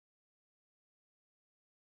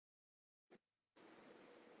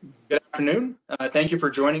Good afternoon. Thank you for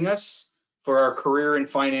joining us for our Career in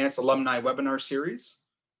Finance Alumni webinar series.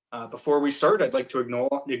 Before we start, I'd like to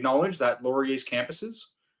acknowledge that Laurier's campuses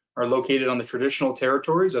are located on the traditional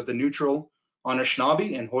territories of the neutral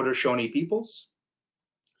Anishinaabe and Haudenosaunee peoples.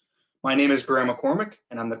 My name is Graham McCormick,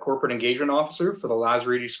 and I'm the Corporate Engagement Officer for the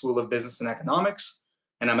Lazaridis School of Business and Economics,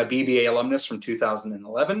 and I'm a BBA alumnus from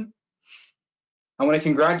 2011. I want to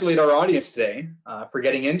congratulate our audience today for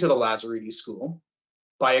getting into the Lazaridis School.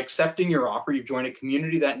 By accepting your offer, you've joined a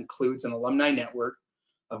community that includes an alumni network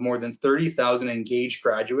of more than 30,000 engaged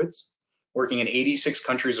graduates working in 86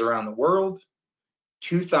 countries around the world.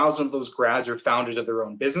 2,000 of those grads are founders of their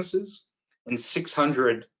own businesses, and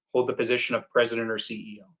 600 hold the position of president or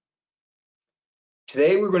CEO.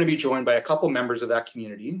 Today, we're going to be joined by a couple members of that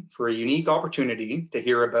community for a unique opportunity to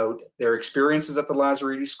hear about their experiences at the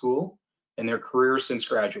Lazaridis School and their careers since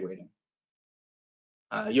graduating.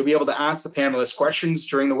 You'll be able to ask the panelists questions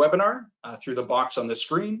during the webinar through the box on the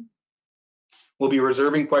screen. We'll be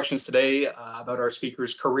reserving questions today about our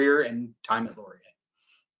speaker's career and time at Laurier.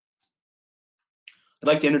 I'd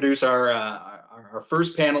like to introduce our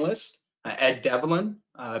first panelist, Ed Devlin,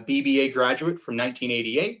 BBA graduate from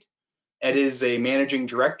 1988. Ed is a managing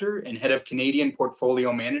director and head of Canadian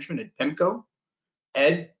portfolio management at PIMCO.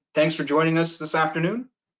 Ed, thanks for joining us this afternoon.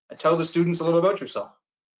 Tell the students a little about yourself.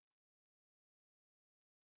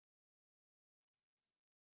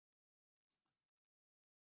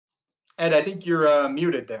 Ed, I think you're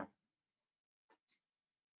muted there.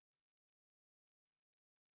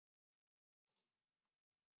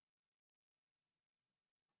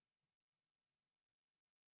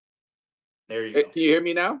 There you go. Can you hear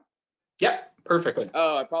me now? Yeah, perfectly.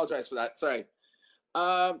 Oh, I apologize for that. Sorry.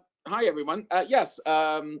 Hi, everyone. Yes.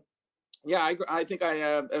 Yeah, I think I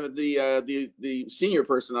am the senior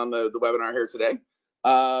person on the webinar here today.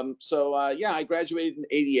 Yeah, I graduated in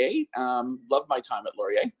 '88. Loved my time at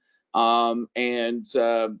Laurier.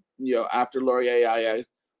 After Laurier, I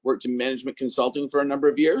worked in management consulting for a number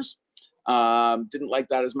of years. Didn't like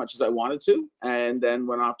that as much as I wanted to, and then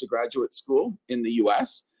went off to graduate school in the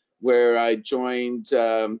U.S., where I joined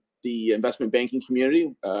the investment banking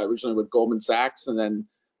community, originally with Goldman Sachs and then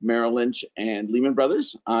Merrill Lynch and Lehman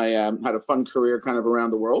Brothers. I had a fun career kind of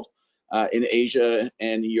around the world, in Asia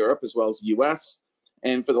and Europe, as well as the US.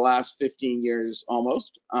 And for the last 15 years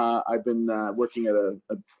almost, I've been working at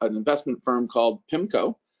an investment firm called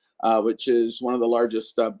PIMCO, which is one of the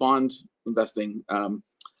largest bond investing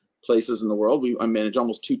places in the world. I manage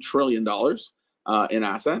almost $2 trillion in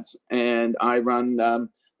assets, and I run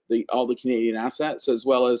all the Canadian assets as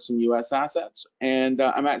well as some US assets. And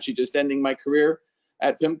I'm actually just ending my career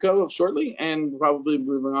at PIMCO shortly, and probably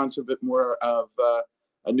moving on to a bit more of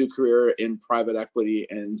a new career in private equity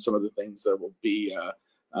and some of the things that will be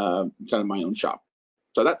kind of my own shop.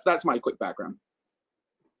 So that's my quick background.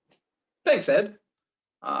 Thanks, Ed.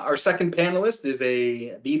 Our second panelist is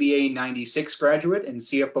a BBA 96 graduate and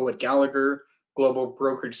CFO at Gallagher Global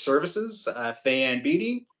Brokerage Services, Fayan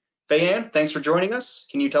Beatty. Fayan, thanks for joining us.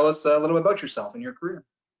 Can you tell us a little bit about yourself and your career?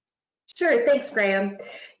 Sure, thanks, Graham.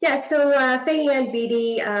 Yeah, so Fayan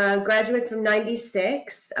Beatty, graduate from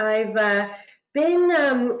 '96. I've been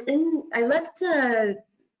I left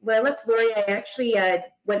when I left Laurier. I actually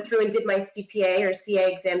went through and did my CPA or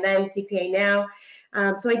CA exam then, CPA now.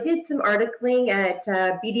 So I did some articling at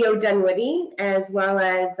BDO Dunwoody as well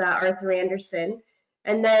as Arthur Andersen,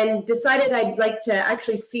 and then decided I'd like to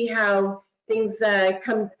actually see how things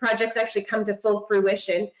projects actually come to full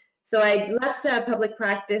fruition. So I left public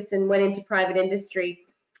practice and went into private industry.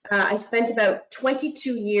 I spent about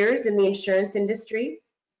 22 years in the insurance industry.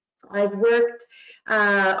 I've worked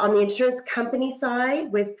on the insurance company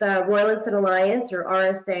side with Royal & Sun Alliance, or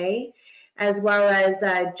RSA, as well as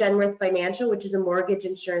Genworth Financial, which is a mortgage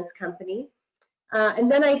insurance company.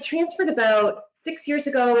 And then I transferred about 6 years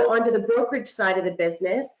ago onto the brokerage side of the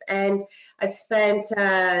business, and I've spent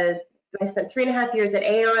 3.5 years at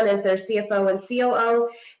Aon as their CFO and COO,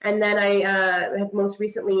 and then most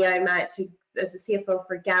recently I'm as a CFO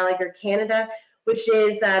for Gallagher Canada, which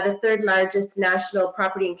is the third largest national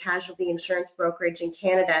property and casualty insurance brokerage in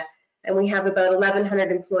Canada, and we have about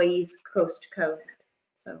 1,100 employees coast to coast.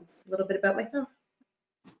 So a little bit about myself.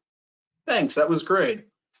 Thanks, that was great.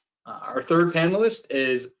 Our third panelist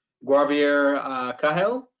is Guavier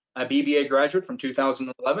Cahel, a BBA graduate from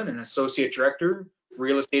 2011 and Associate Director,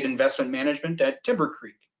 Real Estate Investment Management at Timber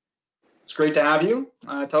Creek. It's great to have you.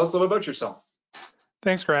 Tell us a little about yourself.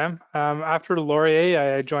 Thanks, Graham. After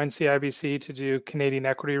Laurier, I joined CIBC to do Canadian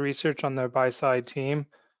equity research on the buy-side team,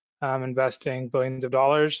 investing billions of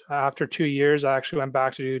dollars. After 2 years, I actually went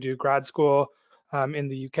back to do grad school in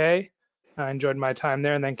the UK. I enjoyed my time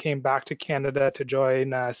there and then came back to Canada to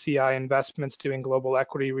join CI Investments doing global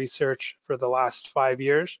equity research for the last 5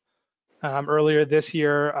 years. Earlier this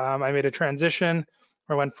year, I made a transition.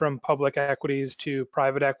 I went from public equities to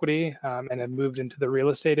private equity and have moved into the real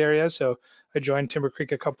estate area. So I joined Timber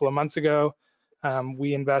Creek a couple of months ago.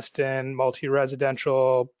 We invest in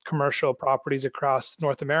multi-residential commercial properties across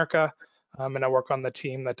North America, and I work on the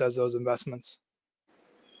team that does those investments.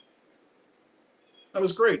 That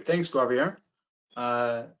was great. Thanks, Laurier.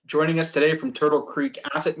 Joining us today from Turtle Creek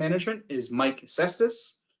Asset Management is Mike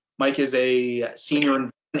Cestus. Mike is a senior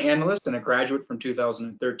investment analyst and a graduate from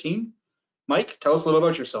 2013. Mike, tell us a little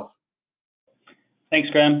about yourself. Thanks,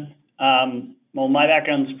 Graham. Well, my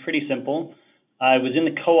background's pretty simple. I was in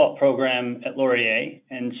the co-op program at Laurier,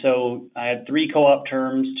 and so I had 3 co-op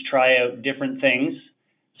terms to try out different things.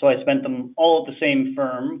 So I spent them all at the same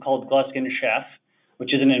firm called Gluskin Sheff,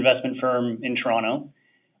 which is an investment firm in Toronto.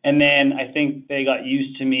 And then I think they got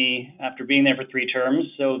used to me after being there for 3 terms,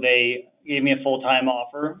 so they gave me a full-time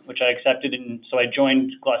offer, which I accepted, and so I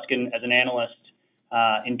joined Gluskin as an analyst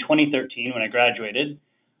in 2013 when I graduated.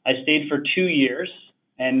 I stayed for 2 years,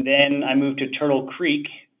 and then I moved to Turtle Creek,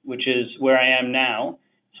 which is where I am now.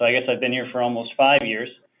 So I guess I've been here for almost 5 years.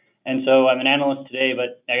 And so I'm an analyst today,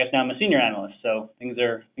 but I guess now I'm a senior analyst. So things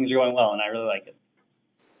are going well, and I really like it.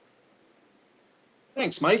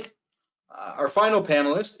 Thanks, Mike. Our final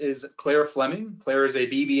panelist is Claire Fleming. Claire is a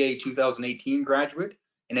BBA 2018 graduate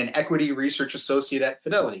and an equity research associate at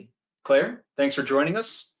Fidelity. Claire, thanks for joining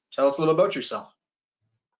us. Tell us a little about yourself.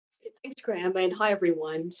 Thanks, Graham, and hi,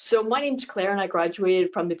 everyone. So my name's Claire, and I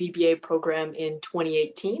graduated from the BBA program in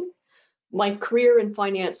 2018. My career in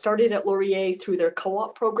finance started at Laurier through their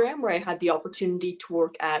co-op program, where I had the opportunity to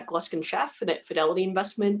work at Gluskin Sheff and at Fidelity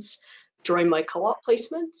Investments during my co-op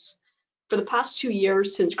placements. For the past 2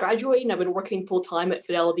 years since graduating, I've been working full-time at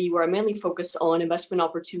Fidelity, where I mainly focus on investment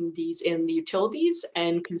opportunities in the utilities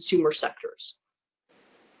and consumer sectors.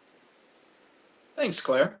 Thanks,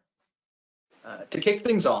 Claire. To kick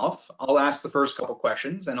things off, I'll ask the first couple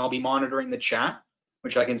questions, and I'll be monitoring the chat,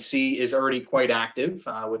 which I can see is already quite active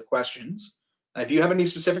with questions. If you have any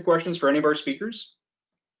specific questions for any of our speakers,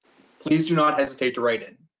 please do not hesitate to write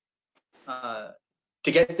in.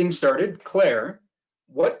 To get things started, Claire,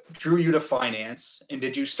 what drew you to finance, and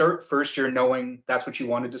did you start first year knowing that's what you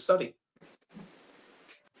wanted to study?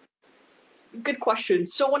 Good question.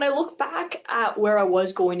 So when I look back at where I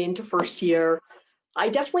was going into first year, I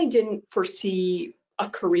definitely didn't foresee a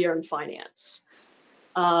career in finance.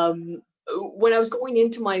 When I was going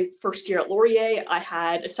into my first year at Laurier, I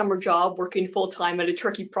had a summer job working full-time at a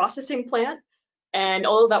turkey processing plant. And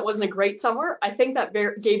although that wasn't a great summer, I think that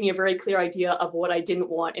gave me a very clear idea of what I didn't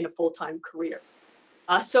want in a full-time career.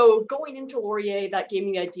 So going into Laurier, that gave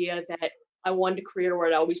me the idea that I wanted a career where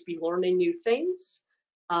I'd always be learning new things,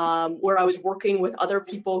 where I was working with other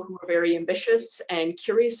people who were very ambitious and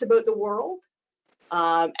curious about the world.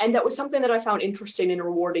 And that was something that I found interesting and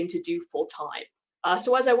rewarding to do full-time.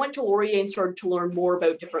 So as I went to Laurier and started to learn more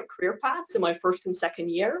about different career paths in my first and second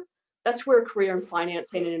year, that's where a career in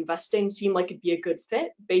financing and investing seemed like it'd be a good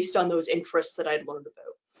fit based on those interests that I'd learned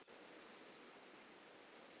about.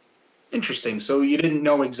 Interesting. So you didn't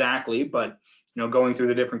know exactly, but going through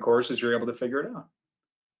the different courses, you're able to figure it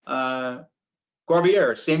out.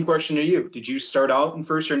 Laurier, same question to you. Did you start out in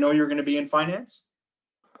first year know you were going to be in finance?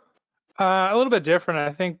 A little bit different.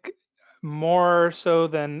 I think more so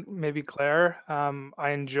than maybe Claire. I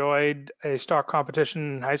enjoyed a stock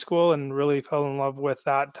competition in high school and really fell in love with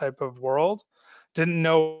that type of world. Didn't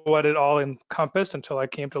know what it all encompassed until I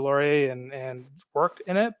came to Laurier and worked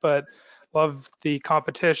in it, but loved the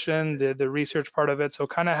competition, the research part of it. So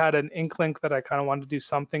kind of had an inkling that I kind of wanted to do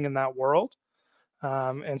something in that world.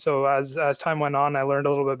 And so as time went on, I learned a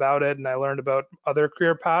little bit about it, and I learned about other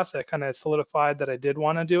career paths that kind of solidified that I did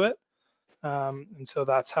want to do it. And so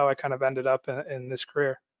that's how I kind of ended up in this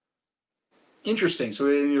career. Interesting. So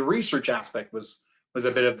the research aspect was a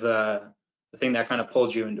bit of the thing that kind of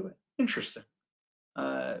pulled you into it. Interesting.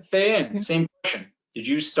 Faye-Ann, same question. Did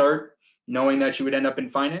you start knowing that you would end up in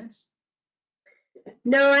finance?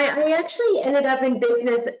 No, I actually ended up in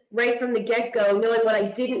business right from the get-go, knowing what I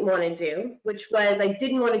didn't want to do, which was I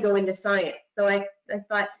didn't want to go into science. So I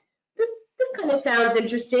thought this kind of sounds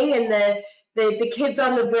interesting, and the kids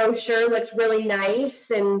on the brochure looked really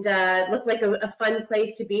nice and looked like a fun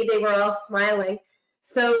place to be. They were all smiling.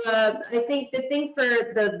 So I think the thing for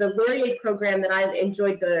the Laurier program that I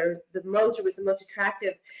enjoyed the most, or was the most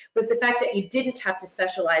attractive, was the fact that you didn't have to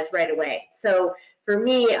specialize right away. So for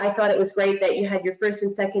me, I thought it was great that you had your first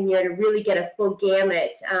and second year to really get a full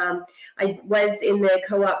gamut. I was in the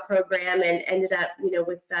co-op program and ended up,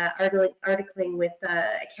 with articling with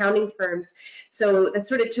accounting firms. So that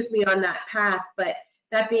sort of took me on that path. But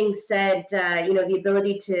that being said, the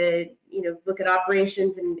ability to, look at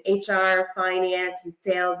operations and HR, finance, and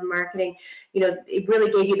sales and marketing, it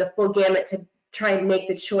really gave you the full gamut to try and make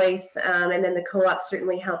the choice. And then the co-op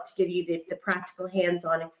certainly helped to give you the practical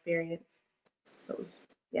hands-on experience. So,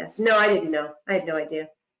 yes, no, I didn't know. I had no idea.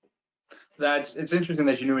 It's interesting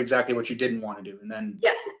that you knew exactly what you didn't want to do, and then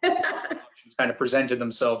yeah, options kind of presented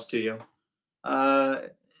themselves to you.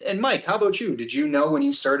 And Mike, how about you? Did you know when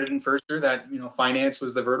you started in first year that finance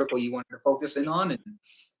was the vertical you wanted to focus in on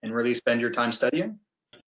and really spend your time studying?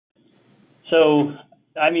 So,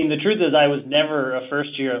 I mean, the truth is I was never a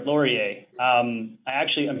first year at Laurier. I'm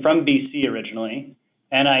from BC originally,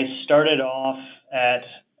 and I started off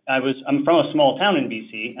I'm from a small town in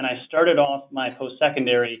BC, and I started off my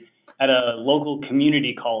post-secondary at a local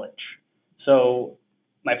community college. So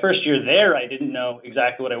my first year there, I didn't know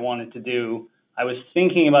exactly what I wanted to do. I was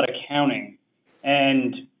thinking about accounting,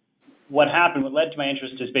 and what led to my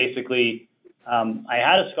interest is basically I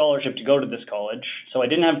had a scholarship to go to this college, so I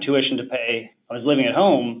didn't have tuition to pay. I was living at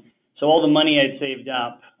home, so all the money I'd saved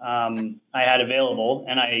up I had available,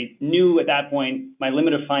 and I knew at that point my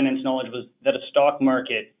limit of finance knowledge was that a stock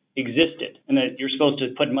market existed and that you're supposed to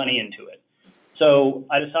put money into it. So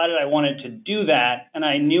I decided I wanted to do that, and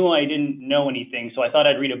I knew I didn't know anything, so I thought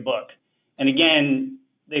I'd read a book. And again,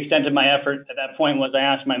 the extent of my effort at that point was I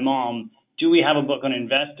asked my mom, do we have a book on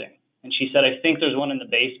investing? And she said, I think there's one in the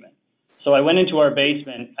basement. So I went into our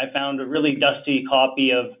basement. I found a really dusty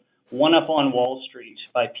copy of One Up on Wall Street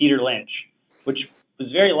by Peter Lynch, which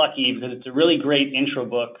was very lucky because it's a really great intro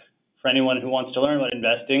book for anyone who wants to learn about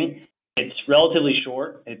investing. It's relatively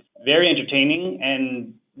short. It's very entertaining,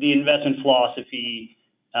 and the investment philosophy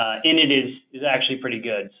in it is actually pretty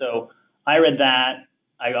good. So I read that.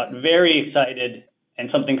 I got very excited, and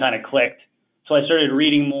something kind of clicked. So I started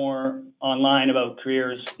reading more online about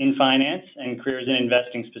careers in finance and careers in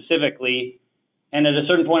investing specifically. And at a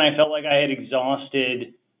certain point, I felt like I had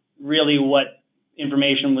exhausted really what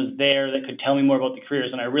information was there that could tell me more about the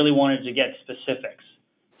careers, and I really wanted to get specifics.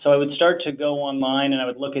 So I would start to go online and I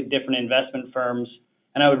would look at different investment firms,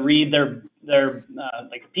 and I would read their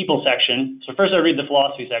like people section. So first I would read the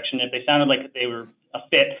philosophy section. If they sounded like they were a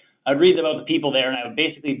fit, I'd read about the people there, and I would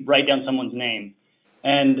basically write down someone's name.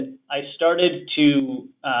 And I started to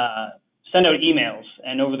send out emails,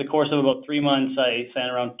 and over the course of about 3 months, I sent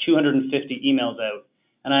around 250 emails out.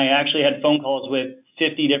 And I actually had phone calls with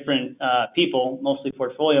 50 different people, mostly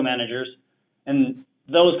portfolio managers. And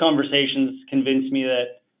those conversations convinced me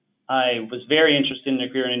that I was very interested in a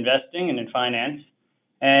career in investing and in finance,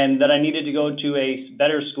 and that I needed to go to a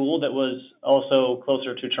better school that was also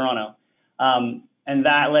closer to Toronto. And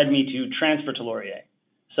that led me to transfer to Laurier.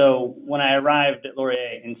 So when I arrived at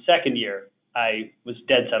Laurier in second year, I was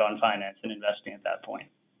dead set on finance and investing at that point.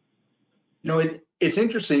 It's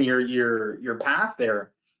interesting your path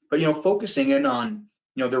there, but focusing in on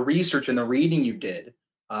the research and the reading you did,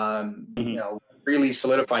 really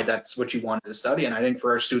solidified that's what you wanted to study. And I think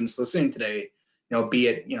for our students listening today, be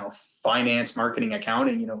it finance, marketing,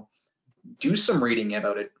 accounting, do some reading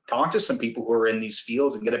about it. Talk to some people who are in these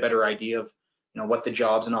fields and get a better idea of what the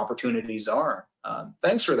jobs and opportunities are.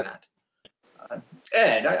 Thanks for that.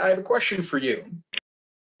 Ed, I have a question for you.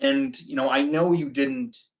 And, I know you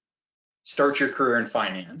didn't start your career in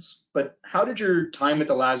finance, but how did your time at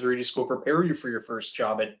the Lazaridis School prepare you for your first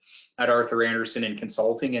job at Arthur Andersen in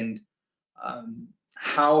consulting? And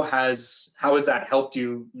how has that helped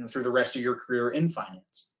you, through the rest of your career in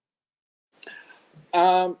finance?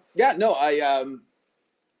 I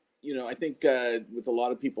think with a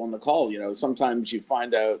lot of people on the call, sometimes you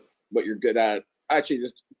find out what you're good at. Actually,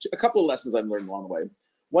 just a couple of lessons I've learned along the way.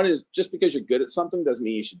 One is just because you're good at something doesn't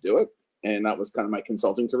mean you should do it. And that was kind of my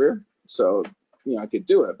consulting career. So, I could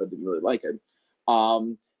do it, but didn't really like it.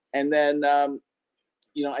 And then,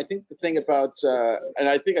 I think the thing about, and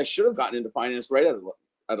I think I should have gotten into finance right out of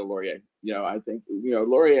Laurier. I think,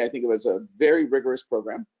 Laurier, I think it was a very rigorous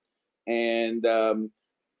program. And,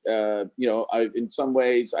 in some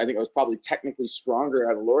ways, I think I was probably technically stronger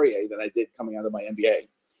out of Laurier than I did coming out of my MBA.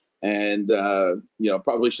 And,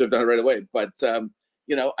 probably should have done it right away. But,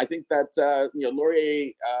 I think that,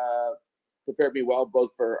 Laurier prepared me well, both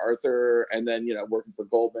for Arthur and then, working for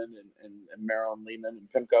Goldman and Merrill and Lehman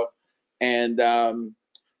and PIMCO. And,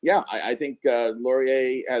 I think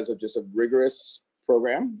Laurier has just a rigorous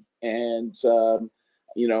program. And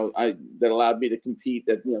that allowed me to compete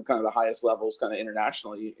at kind of the highest levels, kind of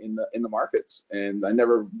internationally in the markets. And I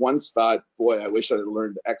never once thought, boy, I wish I had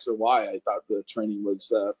learned X or Y. I thought the training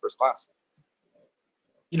was first class.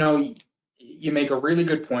 You make a really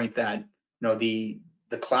good point that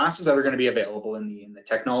the classes that are going to be available in the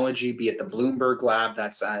technology, be it the Bloomberg lab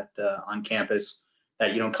that's on campus,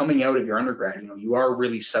 that coming out of your undergrad, you are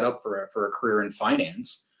really set up for a career in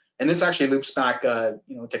finance. And this actually loops back to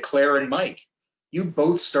Claire and Mike. You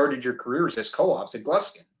both started your careers as co-ops at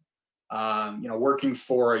Gluskin, working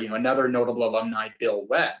for another notable alumni, Bill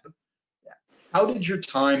Webb. How did your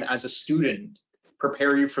time as a student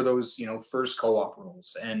prepare you for those first co-op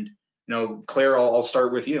roles? And Claire, I'll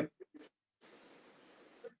start with you.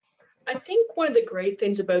 I think one of the great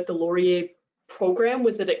things about the Laurier program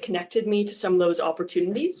was that it connected me to some of those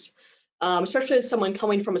opportunities. Especially as someone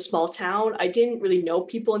coming from a small town, I didn't really know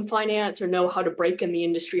people in finance or know how to break in the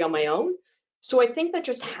industry on my own. So I think that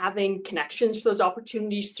just having connections to those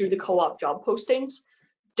opportunities through the co-op job postings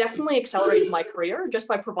definitely accelerated my career just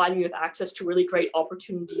by providing me with access to really great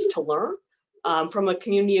opportunities to learn from a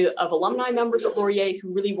community of alumni members at Laurier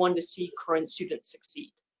who really wanted to see current students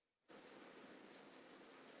succeed.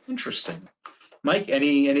 Interesting. Mike,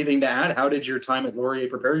 anything to add? How did your time at Laurier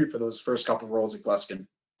prepare you for those first couple of roles at Gluskin?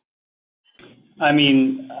 I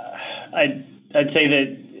mean, I'd say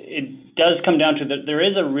that it does come down to that there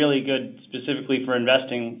is a really good, specifically for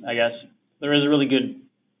investing, I guess, there is a really good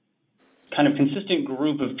kind of consistent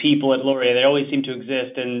group of people at Laurier. They always seem to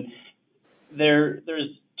exist, and there's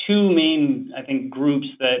two main, I think, groups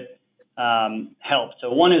that help.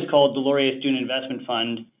 So one is called the Laurier Student Investment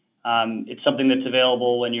Fund. It's something that's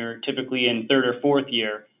available when you're typically in third or fourth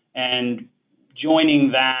year, and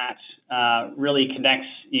joining that really connects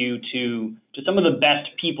you to some of the best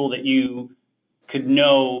people that you could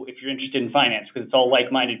know if you're interested in finance, because it's all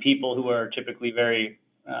like-minded people who are typically very,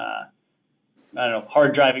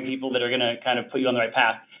 hard-driving people that are going to kind of put you on the right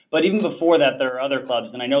path. But even before that, there are other clubs.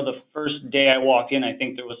 And I know the first day I walked in, I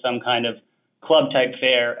think there was some kind of club-type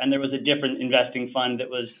fair, and there was a different investing fund that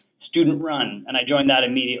was student-run. And I joined that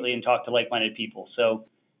immediately and talked to like-minded people. So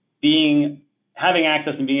having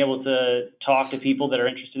access and being able to talk to people that are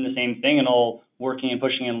interested in the same thing and all working and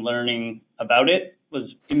pushing and learning about it was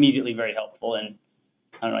immediately very helpful. And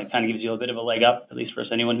I don't know, it kind of gives you a bit of a leg up, at least for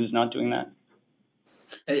anyone who's not doing that.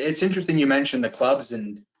 It's interesting you mentioned the clubs,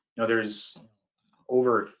 and there's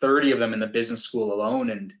over 30 of them in the business school alone.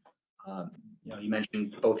 And you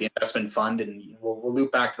mentioned both the investment fund, and we'll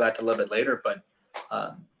loop back to that a little bit later. But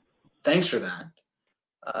thanks for that.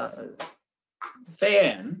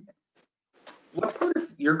 Faye-Ann, what part of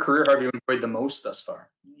your career have you enjoyed the most thus far?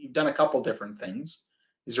 You've done a couple different things.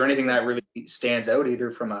 Is there anything that really stands out,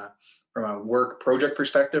 either from a work project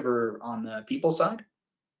perspective or on the people side?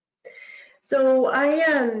 So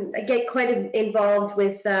I get quite involved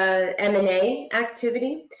with M&A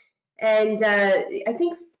activity, and I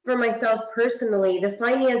think for myself personally, the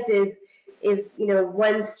finance is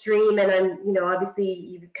one stream, and I'm obviously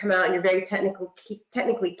you've come out and you're very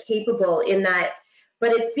technically capable in that,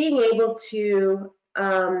 but it's being able to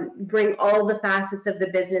bring all the facets of the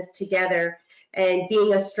business together and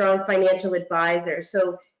being a strong financial advisor.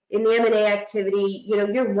 So in the M&A activity,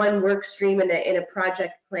 you're one work stream in a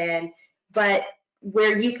project plan, but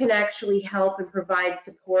where you can actually help and provide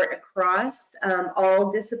support across all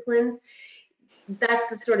disciplines, that's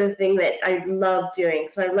the sort of thing that I love doing.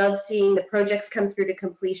 So I love seeing the projects come through to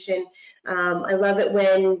completion. I love it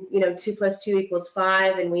when 2 + 2 =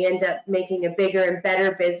 5, and we end up making a bigger and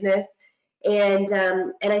better business. And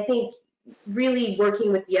I think really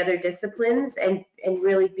working with the other disciplines and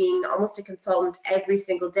really being almost a consultant every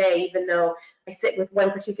single day, even though I sit with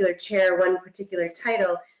one particular chair, one particular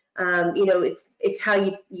title. It's how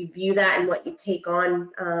you view that and what you take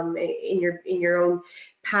on in your own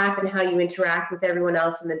path and how you interact with everyone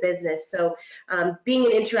else in the business. So being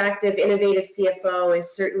an interactive, innovative CFO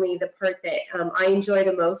is certainly the part that I enjoy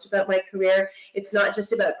the most about my career. It's not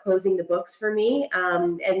just about closing the books for me,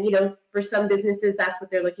 and for some businesses that's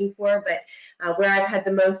what they're looking for, but where I've had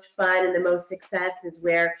the most fun and the most success is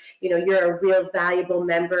where you're a real valuable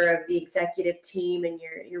member of the executive team, and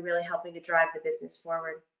you're really helping to drive the business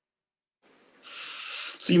forward.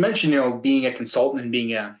 So you mentioned, being a consultant and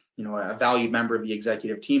being a valued member of the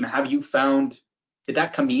executive team. Have you found, did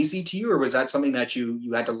that come easy to you, or was that something that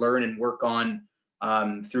you had to learn and work on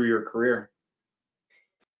through your career?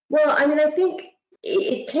 Well, I mean, I think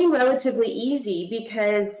it came relatively easy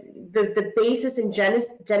because the basis and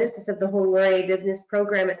genesis of the whole Laurier business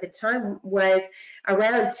program at the time was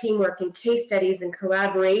around teamwork and case studies and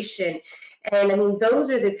collaboration. And I mean, those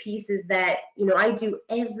are the pieces that, you know, I do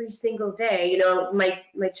every single day. You know, my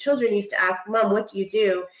children used to ask, Mom, what do you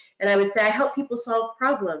do? And I would say, I help people solve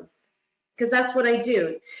problems, because that's what I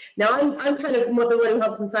do. Now I'm kind of the one who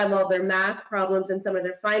helps them solve all their math problems and some of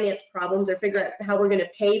their finance problems, or figure out how we're going to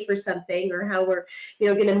pay for something, or how we're, you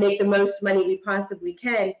know, going to make the most money we possibly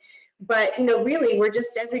can. But, you know, really, we're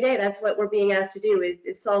just every day, that's what we're being asked to do,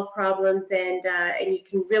 is solve problems. And you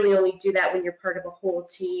can really only do that when you're part of a whole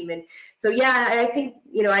team. And so, yeah, I think,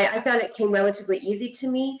 you know, I found it came relatively easy to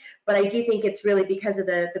me, but I do think it's really because of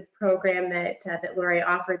the program that Laurier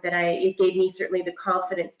offered that it gave me certainly the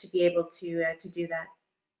confidence to be able to do that.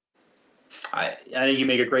 I think you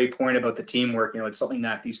make a great point about the teamwork. You know, it's something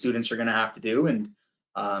that these students are going to have to do. And,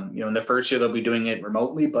 you know, in the first year, they'll be doing it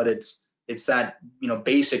remotely, but it's that, you know,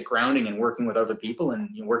 basic grounding and working with other people and,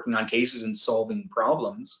 you know, working on cases and solving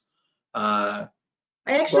problems. I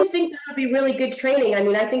actually think that would be really good training. I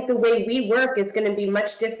mean, I think the way we work is going to be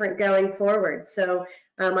much different going forward. So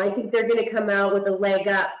I think they're going to come out with a leg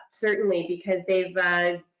up, certainly, because they've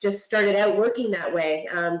just started out working that way.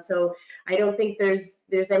 So I don't think there's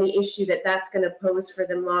any issue that's going to pose for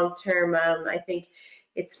them long term. I think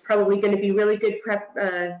it's probably going to be really good prep,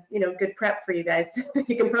 you know, good prep for you guys.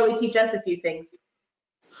 You can probably teach us a few things.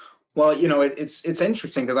 Well, you know, it's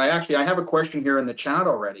interesting because I have a question here in the chat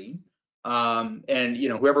already. And, you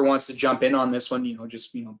know, whoever wants to jump in on this one, you know,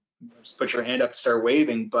 just put your hand up and start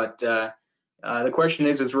waving. But the question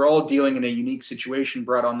is we're all dealing in a unique situation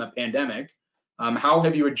brought on the pandemic. How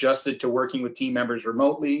have you adjusted to working with team members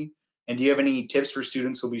remotely? And do you have any tips for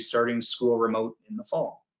students who'll be starting school remote in the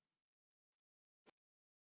fall?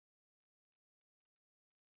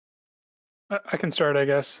 I can start, I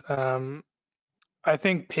guess. I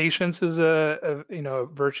think patience is a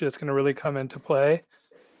virtue that's going to really come into play.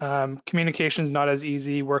 Communication is not as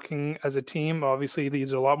easy working as a team. Obviously,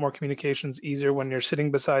 these are a lot more communications easier when you're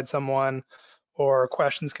sitting beside someone, or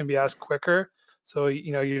questions can be asked quicker. So,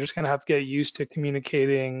 you know, you're just going to have to get used to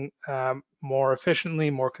communicating more efficiently,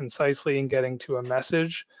 more concisely, and getting to a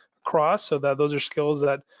message across. So those are skills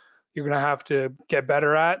that you're going to have to get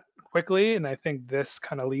better at quickly. And I think this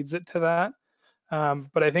kind of leads it to that.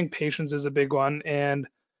 But I think patience is a big one. And,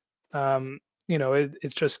 you know,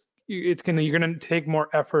 you're going to take more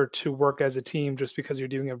effort to work as a team just because you're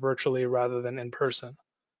doing it virtually rather than in person.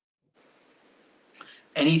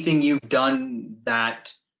 Anything you've done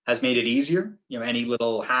that has made it easier? You know, any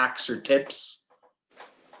little hacks or tips?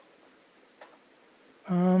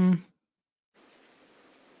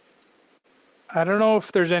 I don't know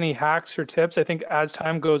if there's any hacks or tips. I think as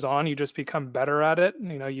time goes on, you just become better at it.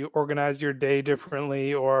 You know, you organize your day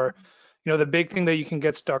differently, or, you know, the big thing that you can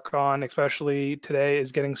get stuck on, especially today,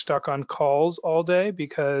 is getting stuck on calls all day,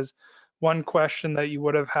 because one question that you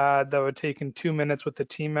would have had that would have taken 2 minutes with the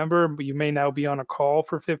team member, but you may now be on a call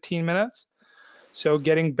for 15 minutes. So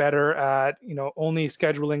getting better at, you know, only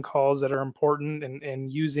scheduling calls that are important,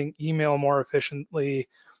 and using email more efficiently,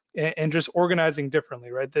 and just organizing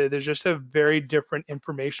differently, right? There's just a very different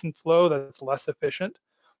information flow that's less efficient,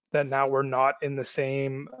 that now we're not in the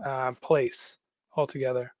same place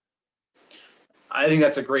altogether. I think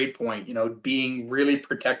that's a great point. You know, being really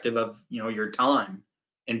protective of, you know, your time,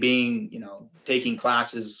 and being, you know, taking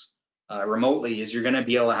classes remotely, is you're going to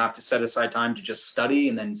be able to have to set aside time to just study,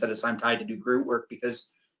 and then set aside time to do group work,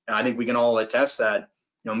 because I think we can all attest that,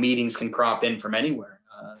 you know, meetings can crop in from anywhere.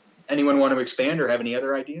 Anyone want to expand or have any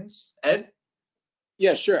other ideas? Ed?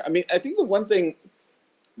 Yeah, sure. I mean, I think the one thing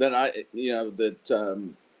that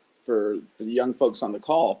for the young folks on the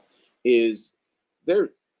call is there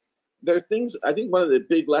are things. I think one of the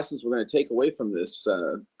big lessons we're going to take away from this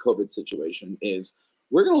COVID situation is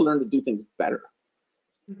we're going to learn to do things better.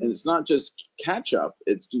 Mm-hmm. And it's not just catch up;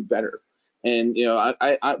 it's do better. And you know,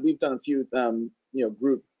 we've done a few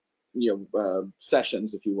group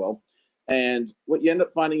sessions, if you will. And what you end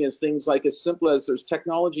up finding is things like as simple as there's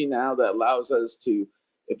technology now that allows us to,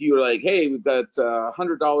 if you were like, hey, we've got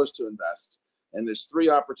 $100 to invest and there's 3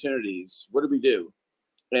 opportunities, what do we do?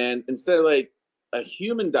 And instead of like a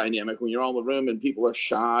human dynamic when you're all in the room and people are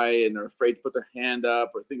shy and they're afraid to put their hand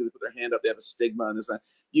up, or think if they put their hand up, they have a stigma and this and that,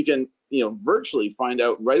 you can, you know, virtually find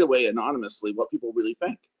out right away anonymously what people really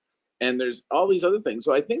think. And there's all these other things.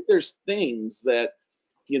 So I think there's things that,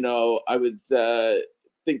 you know, I would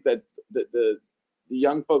think that the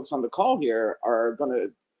young folks on the call here are going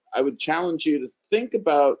to, I would challenge you to think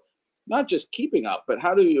about not just keeping up, but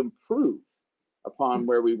how do you improve upon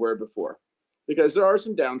where we were before? Because there are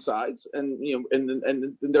some downsides, and you know,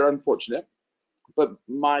 and they're unfortunate. But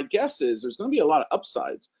my guess is there's going to be a lot of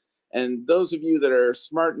upsides. And those of you that are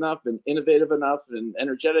smart enough and innovative enough and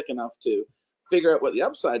energetic enough to figure out what the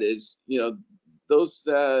upside is, those,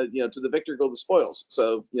 to the victor go the spoils.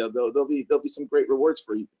 So, there'll be some great rewards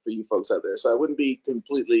for you folks out there. So I wouldn't be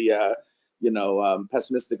completely,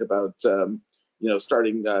 pessimistic about,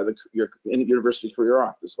 starting your university career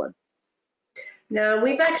off this way. No,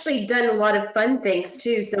 we've actually done a lot of fun things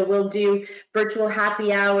too. So we'll do virtual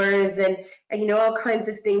happy hours and all kinds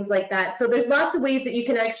of things like that. So there's lots of ways that you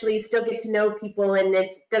can actually still get to know people, and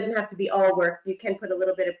it doesn't have to be all work. You can put a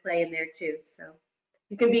little bit of play in there too. So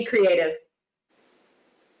you can be creative.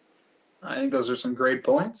 I think those are some great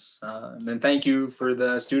points. And thank you for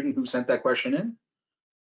the student who sent that question in.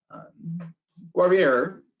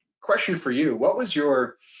 Laurier, question for you. What was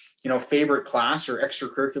your favorite class or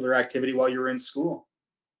extracurricular activity while you were in school?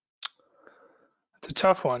 It's a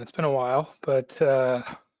tough one. It's been a while, but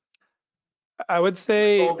I would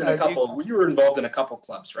say you were involved in a couple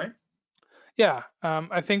clubs, right? Yeah,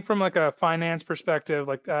 I think from like a finance perspective,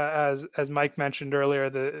 like as Mike mentioned earlier,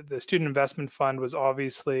 the student investment fund was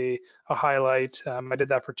obviously a highlight. I did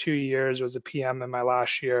that for 2 years. It was a PM in my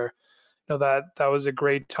last year. That was a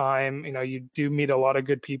great time. You do meet a lot of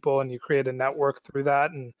good people and you create a network through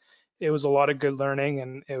that, and it was a lot of good learning.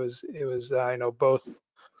 And it was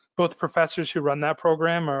both professors who run that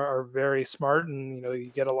program are very smart, and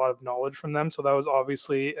you get a lot of knowledge from them. So that was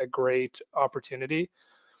obviously a great opportunity.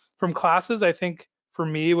 From classes, I think for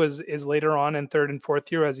me is later on in 3rd and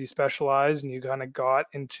 4th year as you specialized and you kind of got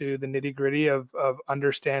into the nitty gritty of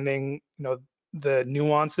understanding, the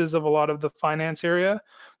nuances of a lot of the finance area.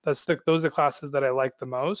 Those are the classes that I like the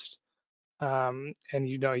most. And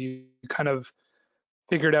you kind of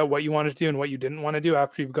figured out what you wanted to do and what you didn't want to do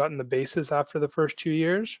after you've gotten the basis after the first 2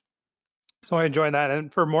 years. So I enjoyed that.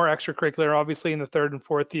 And for more extracurricular, obviously in the 3rd and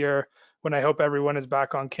 4th year, when I hope everyone is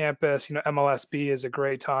back on campus, MLSB is a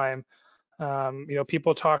great time.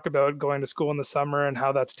 People talk about going to school in the summer and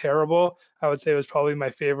how that's terrible. I would say it was probably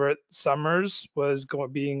my favorite summers was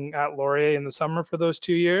being at Laurier in the summer for those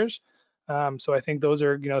 2 years. So I think those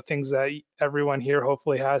are, things that everyone here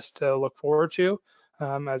hopefully has to look forward to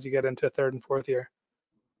as you get into 3rd and 4th year.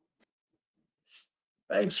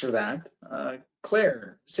 Thanks for that.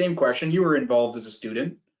 Claire, same question. You were involved as a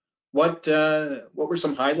student. What were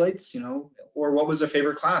some highlights, or what was a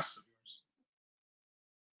favorite class of yours?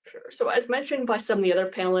 Sure. So as mentioned by some of the other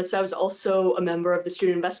panelists, I was also a member of the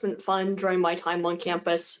Student Investment Fund during my time on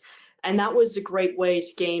campus, and that was a great way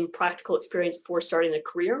to gain practical experience before starting a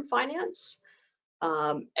career in finance.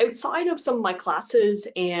 Outside of some of my classes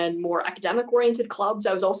and more academic-oriented clubs,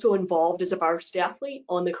 I was also involved as a varsity athlete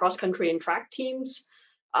on the cross-country and track teams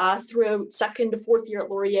throughout 2nd to 4th year at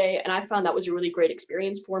Laurier, and I found that was a really great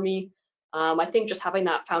experience for me. I think just having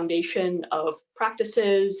that foundation of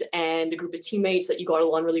practices and a group of teammates that you got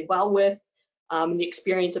along really well with, and the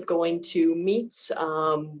experience of going to meets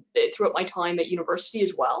throughout my time at university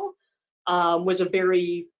as well, was a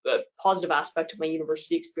very positive aspect of my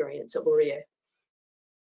university experience at Laurier.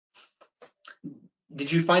 Did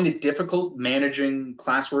you find it difficult managing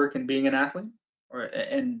classwork and being an athlete,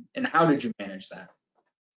 and how did you manage that?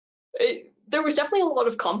 There was definitely a lot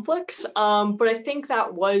of conflicts, but I think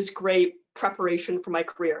that was great preparation for my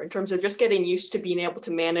career in terms of just getting used to being able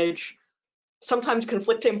to manage sometimes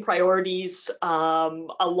conflicting priorities, a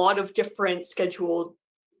lot of different scheduled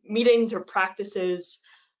meetings or practices,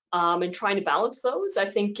 and trying to balance those. I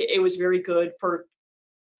think it was very good for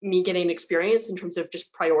me getting experience in terms of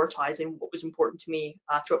just prioritizing what was important to me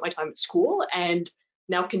throughout my time at school, and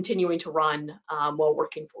now continuing to run while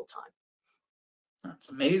working full time.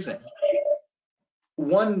 That's amazing.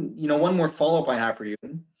 One more follow-up I have for you.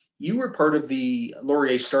 You were part of the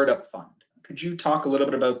Laurier Startup Fund. Could you talk a little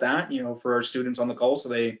bit about that, for our students on the call, so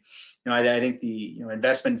they, I think the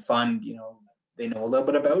investment fund, they know a little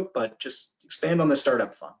bit about, but just expand on the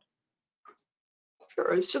Startup Fund.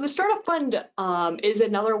 Sure. So the Startup Fund is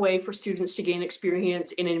another way for students to gain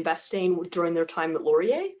experience in investing during their time at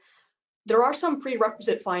Laurier. There are some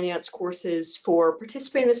prerequisite finance courses for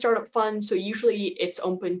participating in the Startup Fund. So usually it's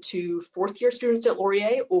open to 4th year students at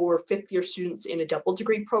Laurier or 5th year students in a double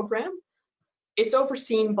degree program. It's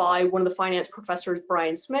overseen by one of the finance professors,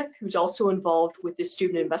 Brian Smith, who's also involved with the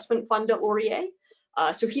Student Investment Fund at Laurier.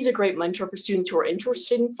 So he's a great mentor for students who are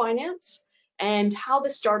interested in finance. And how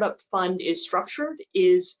the Startup Fund is structured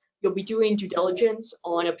is you'll be doing due diligence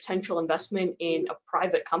on a potential investment in a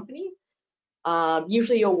private company.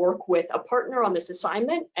 Usually you'll work with a partner on this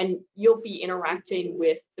assignment, and you'll be interacting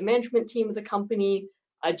with the management team of the company,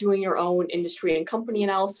 doing your own industry and company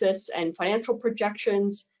analysis and financial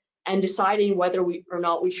projections, and deciding whether or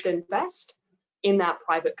not we should invest in that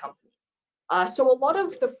private company. So a lot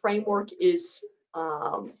of the framework is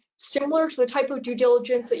similar to the type of due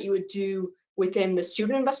diligence that you would do within the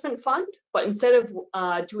student investment fund, but instead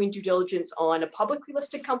of doing due diligence on a publicly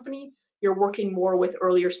listed company, you're working more with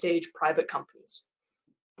earlier stage private companies.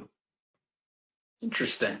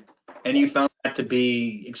 Interesting. And you found that to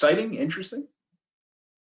be exciting, interesting?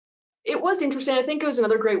 It was interesting. I think it was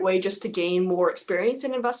another great way just to gain more experience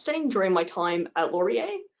in investing during my time at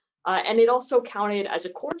Laurier. And it also counted as a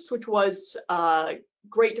course, which was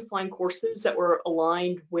great to find courses that were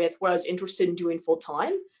aligned with what I was interested in doing full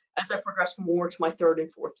time as I progressed more to my 3rd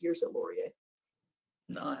and 4th years at Laurier.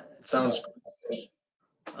 No, it sounds great.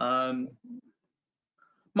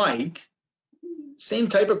 Mike, same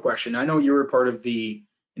type of question. I know you were part of the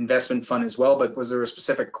investment fund as well, but was there a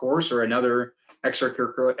specific course or another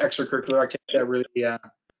extracurricular activity that really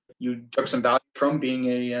you took some value from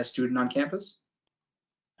being a student on campus?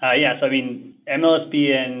 Yeah, so I mean,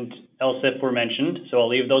 MLSP and LSIP were mentioned, so I'll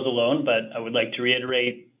leave those alone, but I would like to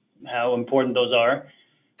reiterate how important those are.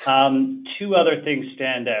 2 other things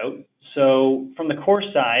stand out. So from the course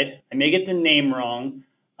side, I may get the name wrong.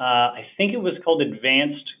 I think it was called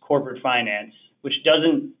Advanced Corporate Finance, which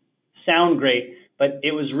doesn't sound great, but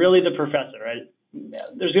it was really the professor.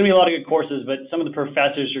 There's going to be a lot of good courses, but some of the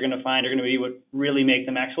professors you're going to find are going to be what really make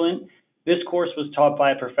them excellent. This course was taught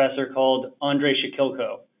by a professor called Andrei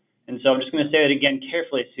Shakilko. And so I'm just going to say it again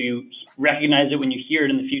carefully so you recognize it when you hear it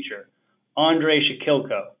in the future. Andrei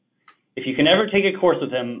Shakilko. If you can ever take a course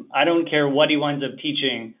with him, I don't care what he winds up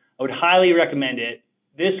teaching, I would highly recommend it.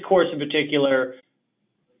 This course in particular,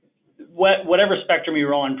 whatever spectrum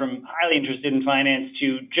you're on, from highly interested in finance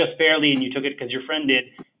to just barely and you took it because your friend did,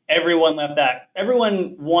 everyone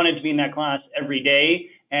wanted to be in that class every day,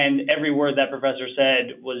 and every word that professor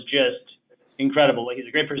said was just incredible. He's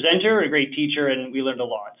a great presenter, a great teacher, and we learned a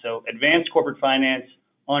lot. So Advanced Corporate Finance,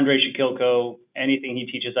 Andrei Shakilko, anything he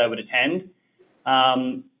teaches I would attend.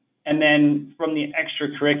 And then from the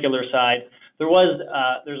extracurricular side,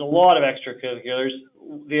 there's a lot of extracurriculars.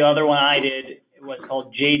 The other one I did was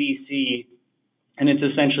called JDC, and it's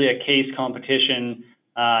essentially a case competition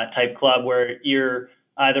type club where you're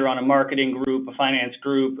either on a marketing group, a finance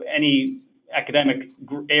group, any academic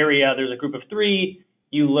area. There's a group of 3.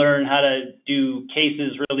 You learn how to do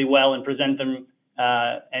cases really well and present them.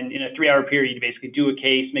 And in a 3-hour period, you basically do a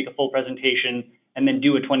case, make a full presentation, and then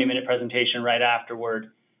do a 20-minute presentation right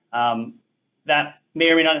afterward. That may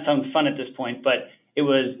or may not sound fun at this point, but it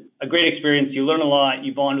was a great experience. You learn a lot.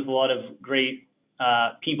 You bond with a lot of great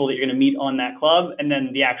people that you're going to meet on that club. And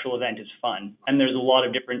then the actual event is fun. And there's a lot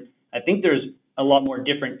of different, I think there's a lot more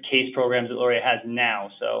different case programs that Laurier has now.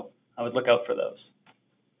 So I would look out for those.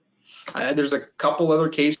 There's a couple other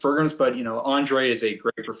case programs, but Andre is a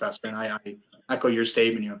great professor, and I echo your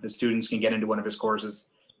statement. If the students can get into one of his courses,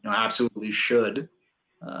 absolutely should.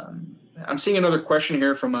 I'm seeing another question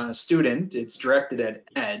here from a student. It's directed at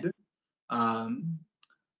Ed.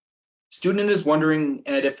 Student is wondering,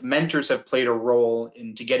 Ed, if mentors have played a role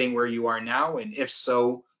into getting where you are now, and if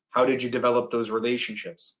so, how did you develop those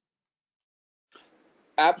relationships?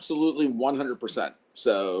 Absolutely, 100%.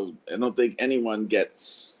 So I don't think anyone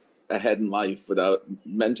gets ahead in life without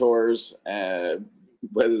mentors,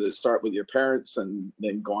 whether they start with your parents and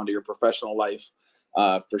then go on to your professional life,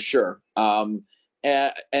 for sure. And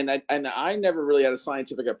I never really had a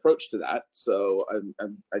scientific approach to that, so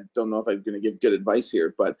I don't know if I'm going to give good advice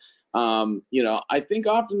here, but I think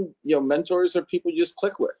often mentors are people you just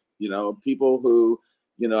click with, people who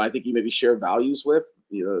I think you maybe share values with.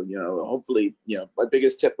 Hopefully, my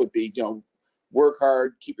biggest tip would be work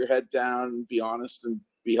hard, keep your head down, be honest, and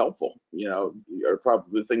be helpful. Are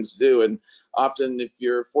probably the things to do. And often, if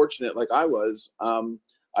you're fortunate like I was,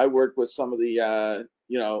 I worked with some of the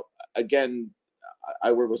again,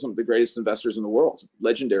 I work with some of the greatest investors in the world,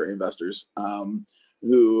 legendary investors,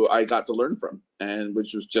 who I got to learn from, and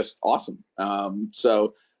which was just awesome.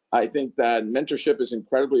 So I think that mentorship is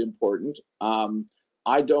incredibly important.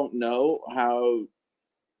 I don't know how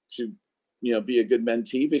to, be a good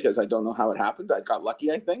mentee because I don't know how it happened. I got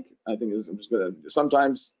lucky, I think. I'm just gonna,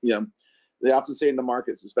 sometimes, they often say in the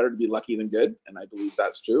markets, it's better to be lucky than good. And I believe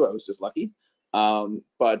that's true. I was just lucky.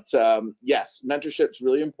 Yes, mentorship is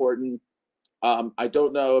really important. I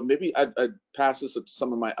don't know, maybe I'd pass this up to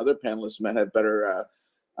some of my other panelists who might have better,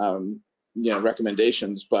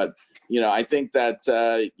 recommendations. But, I think that,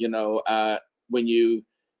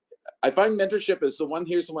 I find mentorship is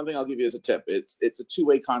here's the one thing I'll give you as a tip. It's a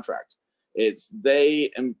two-way contract. It's they,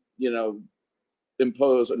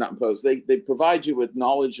 impose or not impose, they provide you with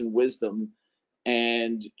knowledge and wisdom,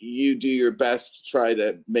 and you do your best to try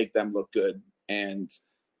to make them look good and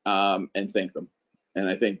thank them. And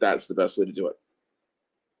I think that's the best way to do it.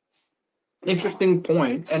 Interesting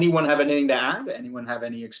point. Anyone have anything to add? Anyone have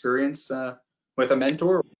any experience with a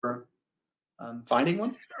mentor or finding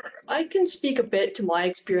one? I can speak a bit to my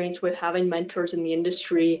experience with having mentors in the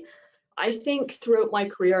industry. I think throughout my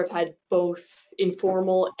career, I've had both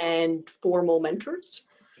informal and formal mentors.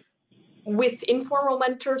 With informal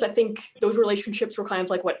mentors, I think those relationships were kind of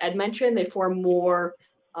like what Ed mentioned. They form more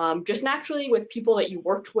just naturally with people that you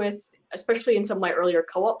worked with, especially in some of my earlier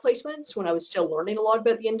co-op placements when I was still learning a lot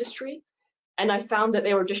about the industry. And I found that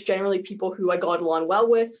they were just generally people who I got along well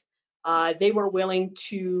with. They were willing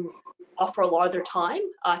to offer a lot of their time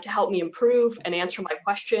to help me improve and answer my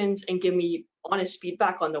questions and give me honest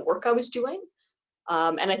feedback on the work I was doing.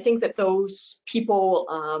 And I think that those people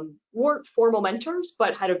weren't formal mentors,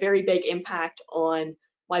 but had a very big impact on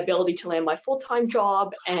my ability to land my full-time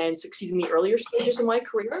job and succeed in the earlier stages of my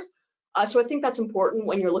career. So I think that's important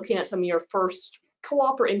when you're looking at some of your first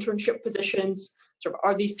co-op or internship positions. Sort of,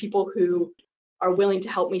 are these people who are willing to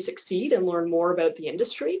help me succeed and learn more about the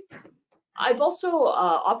industry? I've also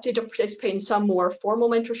opted to participate in some more formal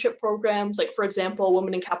mentorship programs, like, for example,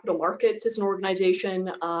 Women in Capital Markets is an organization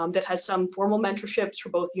that has some formal mentorships for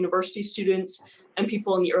both university students and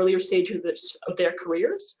people in the earlier stages of their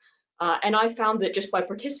careers. And I found that just by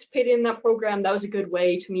participating in that program, that was a good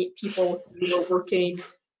way to meet people who were working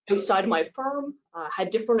outside of my firm, had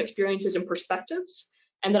different experiences and perspectives,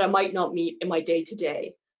 and that I might not meet in my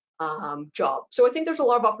day-to-day job. So I think there's a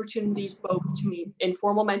lot of opportunities both to meet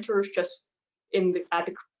informal mentors just at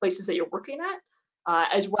the places that you're working at,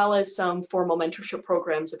 as well as some formal mentorship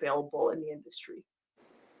programs available in the industry.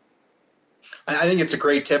 I think it's a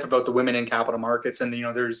great tip about the Women in Capital Markets, and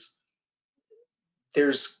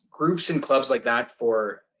there's groups and clubs like that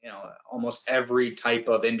for almost every type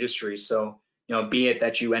of industry. So be it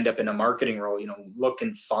that you end up in a marketing role, look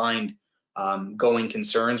and find going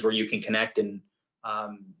concerns where you can connect and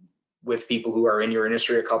with people who are in your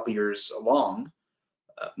industry a couple years along.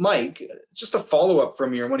 Mike, just a follow-up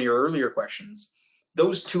from one of your earlier questions.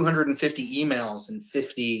 Those 250 emails and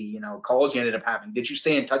 50 calls you ended up having, did you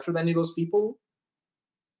stay in touch with any of those people?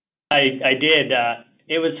 I did.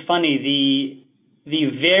 It was funny. The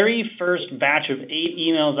very first batch of 8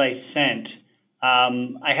 emails I sent,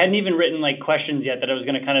 I hadn't even written like questions yet that I was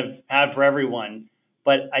going to kind of have for everyone.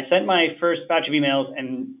 But I sent my first batch of emails,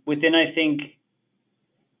 and within, I think,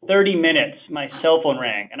 30 minutes, my cell phone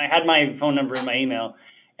rang, and I had my phone number in my email,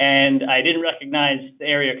 and I didn't recognize the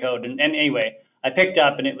area code. And anyway, I picked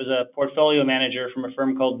up, and it was a portfolio manager from a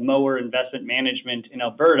firm called Mower Investment Management in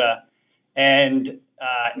Alberta. And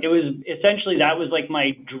it was essentially, that was like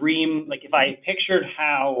my dream. Like, if I pictured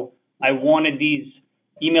how I wanted these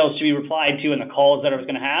emails to be replied to and the calls that I was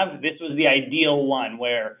going to have, this was the ideal one,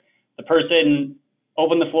 where the person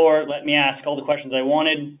opened the floor, let me ask all the questions I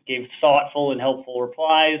wanted, gave thoughtful and helpful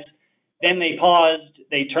replies. Then they paused,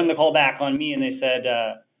 they turned the call back on me, and they said,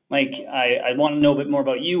 Mike, I want to know a bit more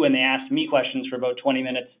about you. And they asked me questions for about 20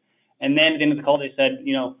 minutes. And then at the end of the call, they said,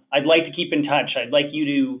 I'd like to keep in touch. I'd like you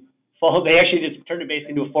to follow. They actually just turned it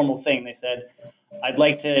basically into a formal thing. They said, I'd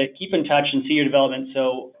like to keep in touch and see your development.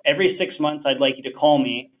 So every 6 months, I'd like you to call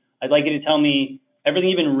me. I'd like you to tell me everything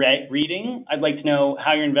you've been reading. I'd like to know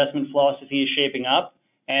how your investment philosophy is shaping up,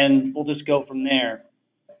 and we'll just go from there.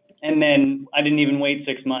 And then I didn't even wait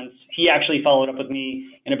 6 months. He actually followed up with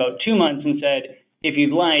me in about 2 months and said, if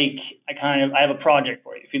you'd like, I have a project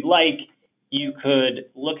for you. If you'd like, you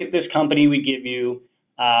could look at this company we give you,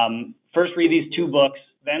 first read these 2 books,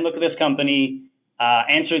 then look at this company,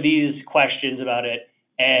 answer these questions about it.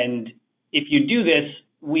 And if you do this,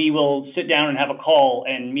 we will sit down and have a call,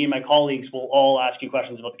 and me and my colleagues will all ask you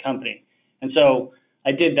questions about the company. And so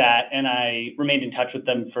I did that, and I remained in touch with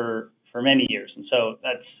them for many years. And so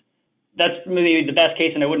that's maybe the best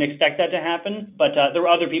case, and I wouldn't expect that to happen. But there were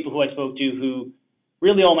other people who I spoke to who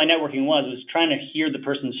really all my networking was trying to hear the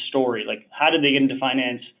person's story. Like, how did they get into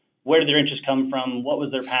finance? Where did their interests come from? What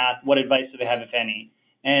was their path? What advice do they have, if any?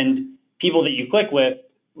 And people that you click with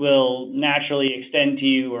will naturally extend to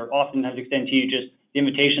you, or oftentimes extend to you, just the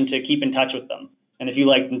invitation to keep in touch with them. And if you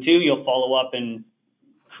like them too, you'll follow up and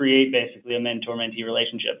create basically a mentor-mentee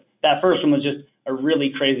relationship. That first one was just a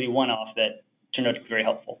really crazy one-off that turned out to be very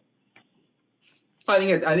helpful. I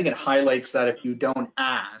think it highlights that if you don't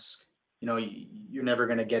ask, you're never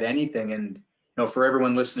going to get anything. And for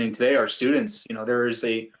everyone listening today, our students, there is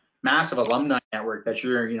a massive alumni network that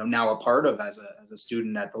you're now a part of as a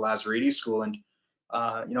student at the Lazaridis School. And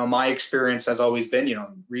my experience has always been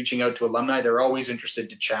reaching out to alumni. They're always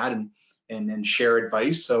interested to chat and share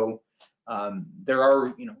advice. So there are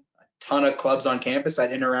a ton of clubs on campus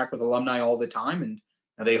that interact with alumni all the time, and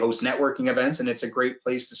they host networking events, and it's a great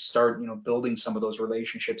place to start building some of those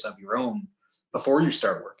relationships of your own before you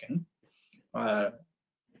start working.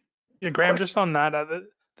 Yeah, Graham, just on that,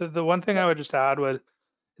 the one thing I would just add would,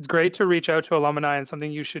 it's great to reach out to alumni and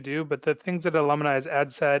something you should do, but the things that alumni, as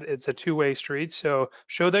Ed said, it's a two-way street. So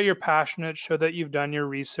show that you're passionate, show that you've done your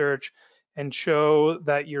research, and show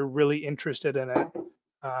that you're really interested in it.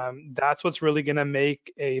 That's what's really going to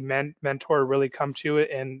make a mentor really come to it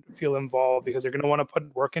and feel involved, because they're going to want to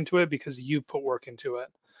put work into it because you put work into it.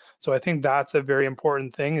 So I think that's a very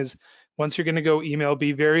important thing, is once you're going to go email,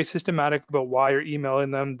 be very systematic about why you're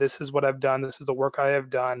emailing them. This is what I've done. This is the work I have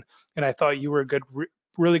done. And I thought you were a good,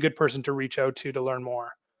 really good person to reach out to learn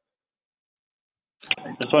more.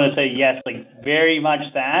 Just want to say yes, like very much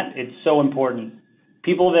that. It's so important.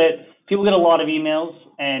 People get a lot of emails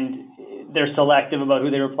and they're selective about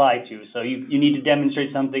who they reply to. So you need to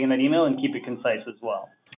demonstrate something in that email and keep it concise as well.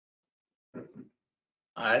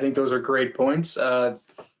 I think those are great points.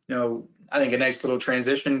 I think a nice little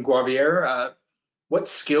transition, Guavier. What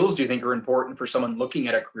skills do you think are important for someone looking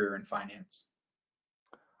at a career in finance?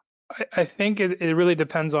 I think it really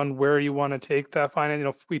depends on where you want to take that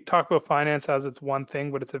finance. We talk about finance as it's one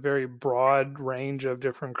thing, but it's a very broad range of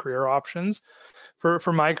different career options.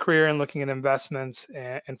 For my career and looking at investments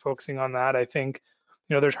and focusing on that, I think,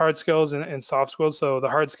 there's hard skills and soft skills. So the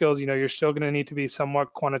hard skills, you're still going to need to be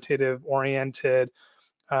somewhat quantitative oriented.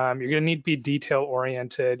 You're going to need to be detail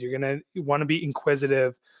oriented. You're going to want to be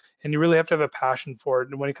inquisitive, and you really have to have a passion for it.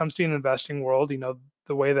 And when it comes to an investing world,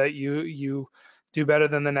 the way that you do better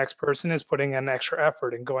than the next person is putting in extra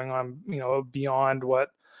effort and going on, beyond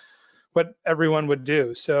what everyone would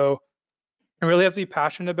do. So you really have to be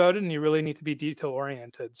passionate about it, and you really need to be detail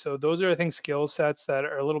oriented. So those are, I think, skill sets that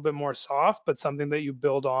are a little bit more soft, but something that you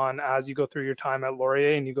build on as you go through your time at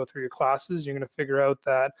Laurier and you go through your classes. You're going to figure out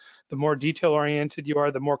that the more detail oriented you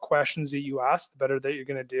are, the more questions that you ask, the better that you're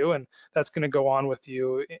going to do. And that's going to go on with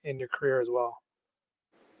you in your career as well.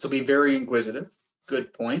 So be very inquisitive.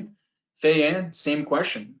 Good point. Faye-Ann, same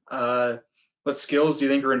question. What skills do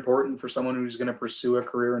you think are important for someone who's going to pursue a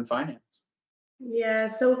career in finance? Yeah,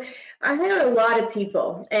 so I hire a lot of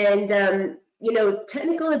people, and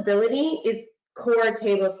technical ability is core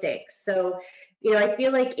table stakes. So, I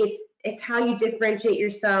feel like it's how you differentiate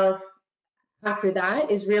yourself after that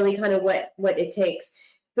is really kind of what it takes.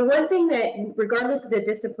 The one thing that, regardless of the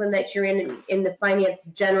discipline that you're in the finance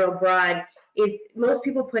general broad, is most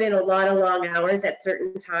people put in a lot of long hours at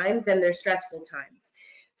certain times, and they're stressful times.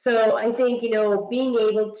 So I think, being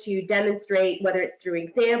able to demonstrate, whether it's through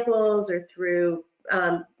examples or through,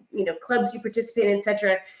 clubs you participate in, et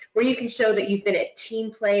cetera, where you can show that you've been a team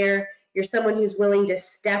player, you're someone who's willing to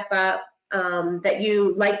step up, that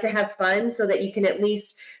you like to have fun, so that you can at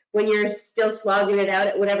least, when you're still slogging it out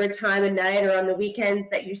at whatever time of night or on the weekends,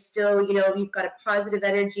 that you're still, you've got a positive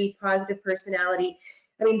energy, positive personality.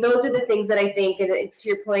 I mean, those are the things that I think, and to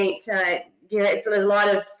your point, it's a lot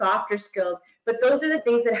of softer skills, but those are the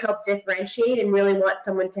things that help differentiate and really want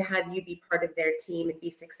someone to have you be part of their team and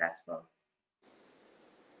be successful.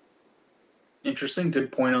 Interesting.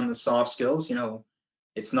 Good point on the soft skills.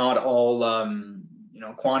 It's not all,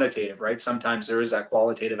 quantitative, right? Sometimes there is that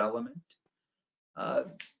qualitative element.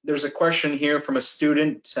 There's a question here from a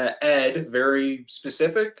student, Ed, very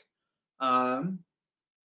specific.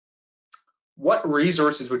 What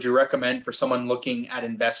resources would you recommend for someone looking at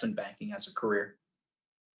investment banking as a career?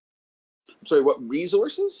 I'm sorry, what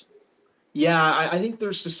resources? Yeah, I think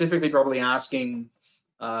they're specifically probably asking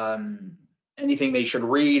anything they should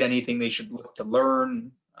read, anything they should look to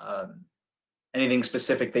learn, anything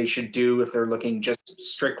specific they should do if they're looking just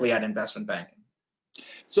strictly at investment banking.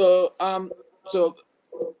 So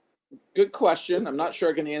good question. I'm not sure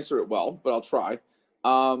I can answer it well, but I'll try.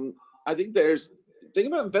 I think the thing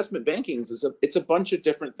about investment banking is it's a bunch of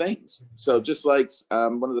different things. So just like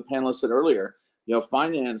one of the panelists said earlier,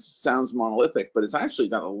 finance sounds monolithic, but it's actually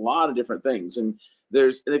got a lot of different things. And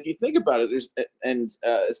if you think about it,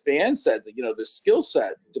 as Faye-Ann said, the skill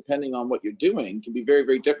set, depending on what you're doing, can be very,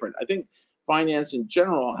 very different. I think finance in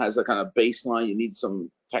general has a kind of baseline. You need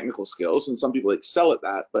some technical skills, and some people excel at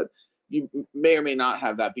that, but you may or may not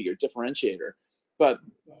have that be your differentiator. But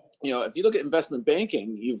if you look at investment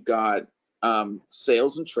banking, you've got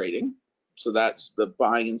sales and trading. So that's the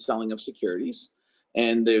buying and selling of securities.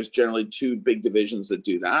 And there's generally two big divisions that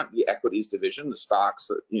do that: the equities division, the stocks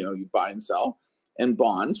that you buy and sell, and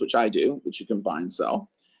bonds, which I do, which you can buy and sell.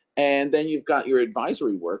 And then you've got your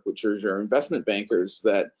advisory work, which is your investment bankers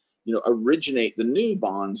that originate the new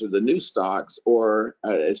bonds or the new stocks, or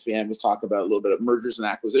as Faye-Ann was talking about, a little bit of mergers and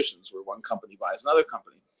acquisitions, where one company buys another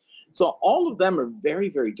company. So all of them are very,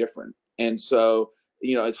 very different. And so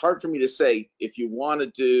it's hard for me to say, if you want to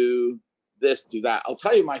do this, do that. I'll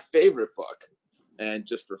tell you my favorite book, and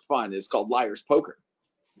just for fun, is called Liar's Poker.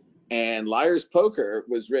 And Liar's Poker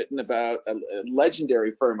was written about a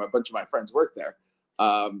legendary firm, a bunch of my friends worked there,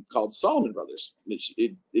 called Solomon Brothers, which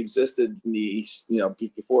it existed in the,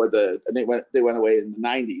 before and they went away in the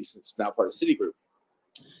 90s. It's now part of Citigroup.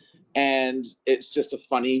 And it's just a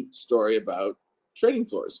funny story about trading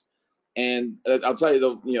floors. And I'll tell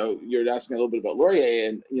you, you're asking a little bit about Laurier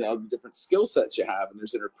and, the different skill sets you have. And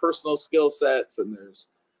there's interpersonal skill sets and there's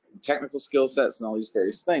technical skill sets and all these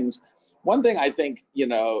various things. One thing I think,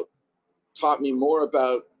 taught me not more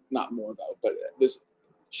about, but was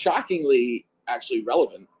shockingly actually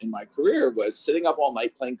relevant in my career was sitting up all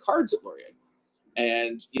night playing cards at Laurier.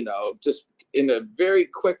 And, just in a very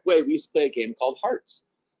quick way, we used to play a game called Hearts.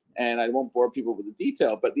 And I won't bore people with the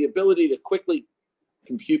detail, but the ability to quickly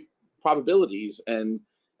compute probabilities and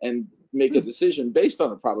make a decision based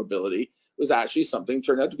on a probability was actually something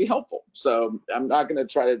turned out to be helpful. So I'm not going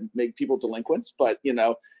to try to make people delinquents, but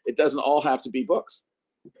it doesn't all have to be books.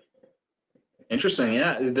 Interesting.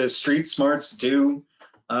 Yeah, the street smarts do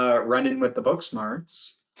run in with the book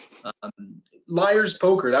smarts. Liar's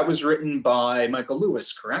Poker, that was written by Michael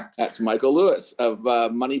Lewis, correct? That's Michael Lewis of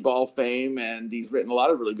Moneyball fame, and he's written a lot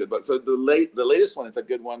of really good books. So the latest one is a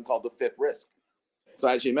good one called The Fifth Risk. So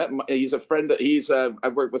I actually met him. He's a friend.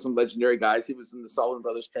 I've worked with some legendary guys. He was in the Solomon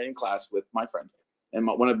Brothers training class with my friend and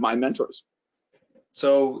one of my mentors.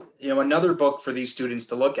 So, another book for these students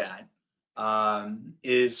to look at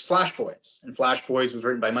is Flash Boys. And Flash Boys was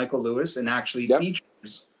written by Michael Lewis and actually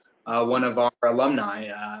features one of our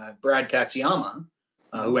alumni, Brad Katsuyama,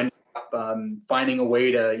 who ended up finding a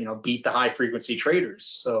way to, beat the high frequency traders.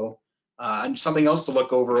 So something else to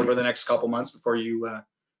look over the next couple months before you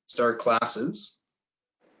start classes.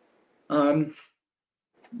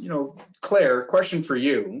 Claire, question for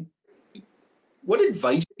you. What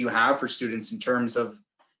advice do you have for students in terms of,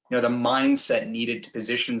 the mindset needed to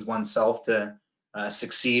position oneself to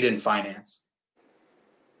succeed in finance?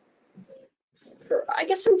 Sure. I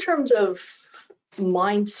guess in terms of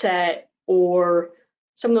mindset or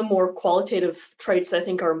some of the more qualitative traits that I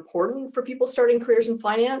think are important for people starting careers in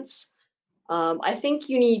finance, I think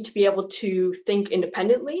you need to be able to think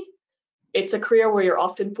independently. It's a career where you're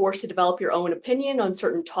often forced to develop your own opinion on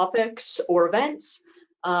certain topics or events.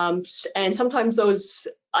 And sometimes those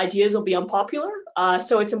ideas will be unpopular.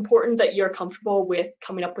 So it's important that you're comfortable with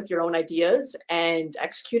coming up with your own ideas and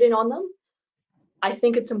executing on them. I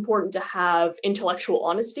think it's important to have intellectual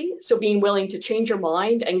honesty. So being willing to change your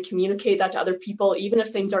mind and communicate that to other people, even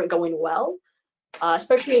if things aren't going well,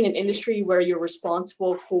 especially in an industry where you're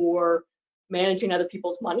responsible for managing other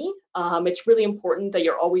people's money. It's really important that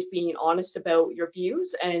you're always being honest about your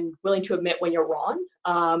views and willing to admit when you're wrong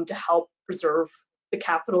to help preserve the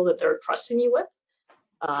capital that they're trusting you with.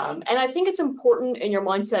 And I think it's important in your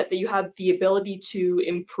mindset that you have the ability to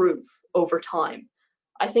improve over time.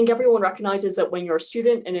 I think everyone recognizes that when you're a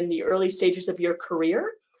student and in the early stages of your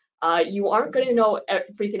career, you aren't going to know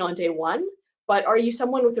everything on day one, but are you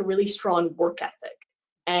someone with a really strong work ethic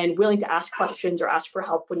and willing to ask questions or ask for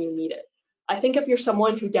help when you need it? I think if you're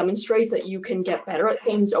someone who demonstrates that you can get better at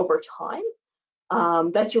things over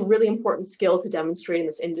time, that's a really important skill to demonstrate in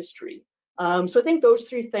this industry. So I think those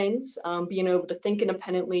three things, being able to think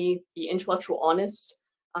independently, be intellectual honest,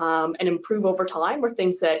 and improve over time are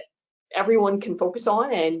things that everyone can focus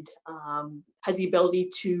on and has the ability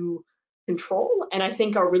to control, and I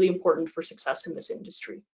think are really important for success in this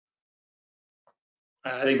industry.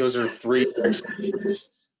 I think those are three.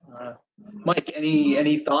 Mike,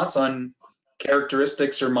 any thoughts on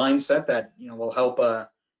characteristics or mindset that will help a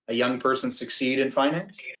young person succeed in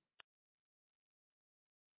finance?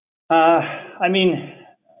 I mean,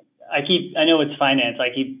 I know it's finance.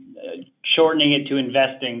 I keep shortening it to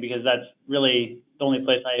investing because that's really the only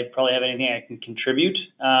place I probably have anything I can contribute.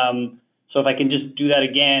 So if I can just do that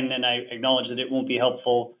again, and I acknowledge that it won't be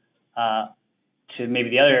helpful to maybe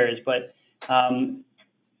the other areas, but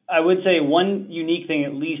I would say one unique thing,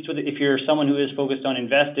 at least if you're someone who is focused on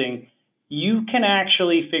investing, you can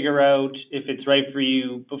actually figure out if it's right for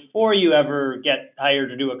you before you ever get hired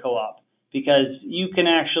to do a co-op, because you can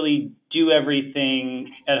actually do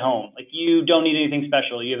everything at home. Like, you don't need anything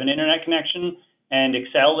special. You have an internet connection and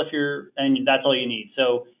Excel and that's all you need.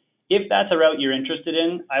 So if that's a route you're interested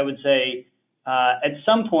in, I would say at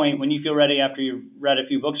some point when you feel ready after you've read a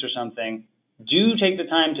few books or something, do take the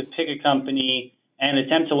time to pick a company and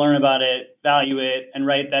attempt to learn about it, value it, and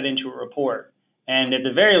write that into a report. And at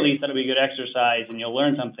the very least, that'll be good exercise and you'll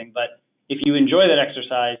learn something. But if you enjoy that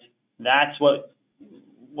exercise, that's what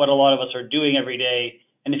a lot of us are doing every day.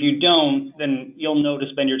 And if you don't, then you'll know to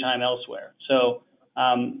spend your time elsewhere. So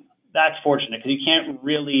that's fortunate, because you can't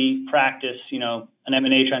really practice, an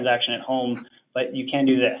M&A transaction at home, but you can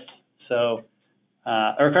do this. So,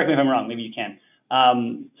 or correct me if I'm wrong, maybe you can.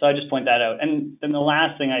 So I just point that out. And then the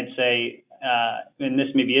last thing I'd say, and this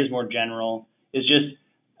maybe is more general, is just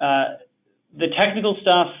the technical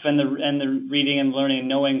stuff and the reading and learning and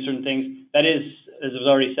knowing certain things. That is, as was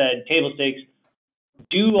already said, table stakes.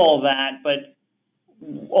 Do all that, but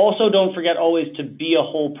also don't forget always to be a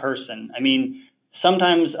whole person. I mean,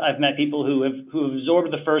 sometimes I've met people who have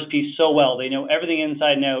absorbed the first piece so well, they know everything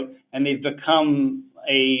inside and out, and they've become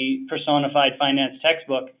a personified finance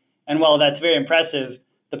textbook. And while that's very impressive,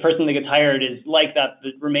 the person that gets hired is like that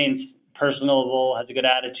remains personable, has a good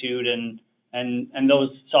attitude, and those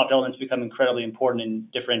soft elements become incredibly important in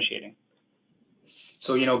differentiating.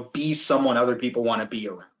 So, be someone other people want to be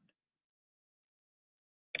around.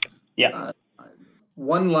 Yeah.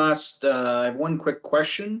 I have one quick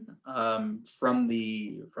question from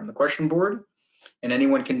the question board, and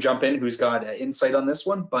anyone can jump in who's got insight on this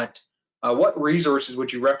one. But what resources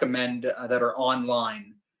would you recommend that are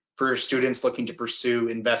online for students looking to pursue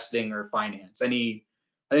investing or finance? I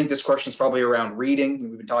think this question is probably around reading.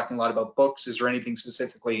 We've been talking a lot about books. Is there anything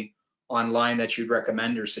specifically online that you'd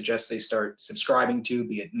recommend or suggest they start subscribing to,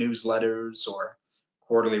 be it newsletters or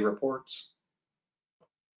quarterly reports?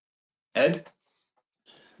 Ed?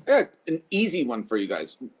 Yeah, an easy one for you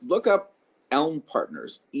guys. Look up Elm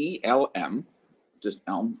Partners, ELM, just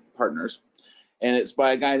Elm Partners. And it's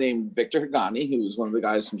by a guy named Victor Hagani, who was one of the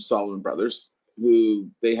guys from Solomon Brothers, who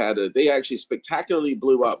they actually spectacularly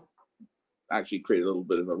blew up, actually created a little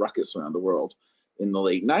bit of a ruckus around the world in the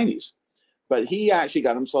late 90s. But he actually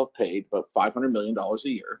got himself paid about $500 million a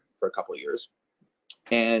year for a couple of years,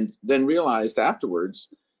 and then realized afterwards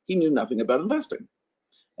he knew nothing about investing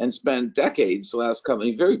and spent decades, the last couple,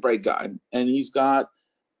 he's a very bright guy, and he's got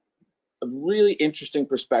a really interesting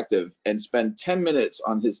perspective, and spend 10 minutes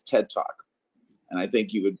on his TED Talk. And I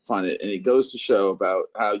think you would find it, and it goes to show about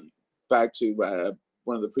how, back to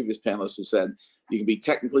one of the previous panelists who said, you can be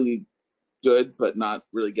technically good, but not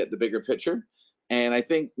really get the bigger picture. And I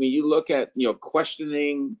think when you look at,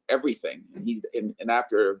 questioning everything, and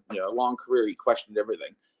after, a long career, he questioned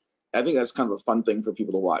everything. I think that's kind of a fun thing for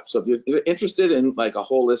people to watch. So if you're interested in like a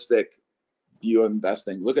holistic view of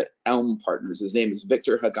investing, look at Elm Partners. His name is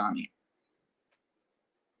Victor Hagani.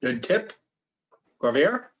 Good tip.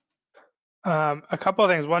 Laurier? A couple of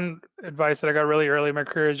things. One advice that I got really early in my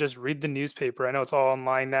career is just read the newspaper. I know it's all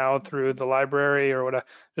online now through the library or whatever.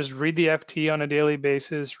 Just read the FT on a daily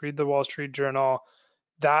basis, read the Wall Street Journal.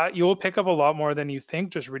 That you'll pick up a lot more than you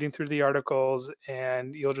think just reading through the articles,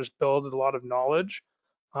 and you'll just build a lot of knowledge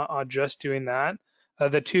on just doing that.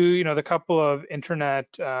 The couple of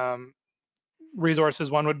internet resources.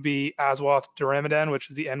 One would be Aswath Duramidan, which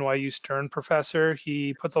is the NYU Stern professor.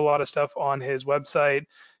 He puts a lot of stuff on his website.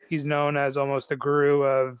 He's known as almost the guru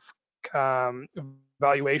of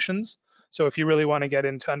valuations. So if you really want to get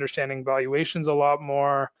into understanding valuations a lot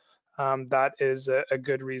more, that is a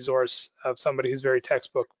good resource of somebody who's very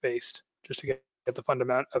textbook based, just to get the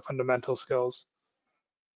fundamental skills.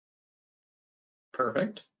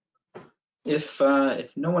 Perfect. If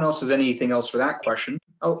no one else has anything else for that question,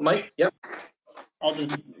 oh, Mike, yep. I'll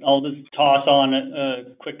just toss on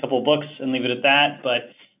a quick couple of books and leave it at that.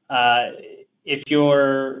 But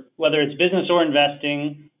whether it's business or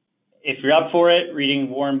investing, if you're up for it, reading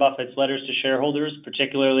Warren Buffett's letters to shareholders,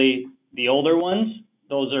 particularly the older ones,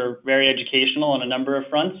 those are very educational on a number of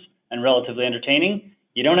fronts and relatively entertaining.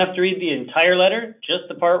 You don't have to read the entire letter, just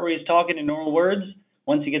the part where he's talking in normal words.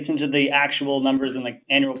 Once he gets into the actual numbers and like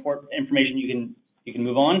annual report information, you can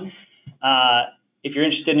move on. If you're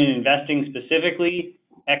interested in investing specifically,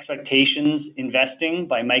 Expectations Investing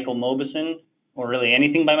by Michael Mauboussin, or really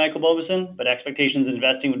anything by Michael Mauboussin, but Expectations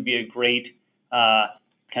Investing would be a great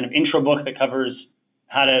kind of intro book that covers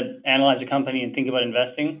how to analyze a company and think about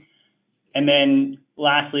investing. And then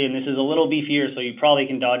lastly, and this is a little beefier, so you probably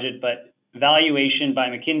can dodge it, but Valuation by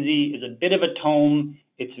McKinsey is a bit of a tome.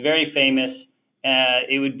 It's very famous.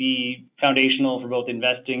 It would be foundational for both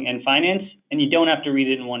investing and finance, and you don't have to read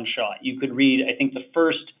it in one shot. You could read, I think, the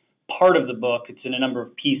first part of the book. It's in a number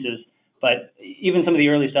of pieces, but even some of the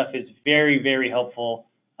early stuff is very, very helpful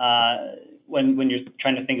when you're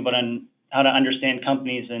trying to think about how to understand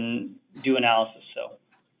companies and do analysis. So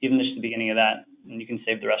even this is the beginning of that, and you can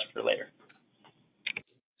save the rest for later.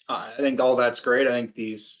 I think all that's great. I think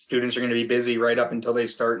these students are going to be busy right up until they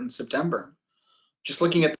start in September. Just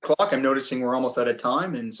looking at the clock, I'm noticing we're almost out of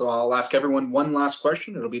time, and so I'll ask everyone one last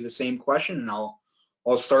question. It'll be the same question, and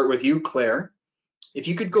I'll start with you, Claire. If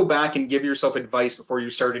you could go back and give yourself advice before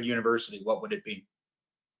you started university, what would it be?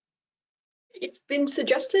 It's been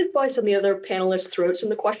suggested by some of the other panelists throughout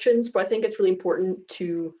some of the questions, but I think it's really important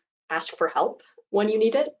to ask for help when you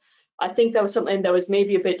need it. I think that was something that was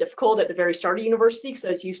maybe a bit difficult at the very start of university, because I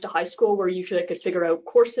was used to high school where usually I could figure out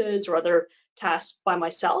courses or other tasks by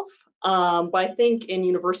myself. But I think in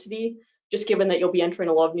university, just given that you'll be entering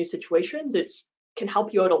a lot of new situations, it can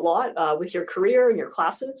help you out a lot with your career and your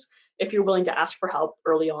classes if you're willing to ask for help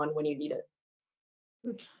early on when you need it.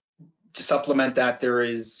 To supplement that, there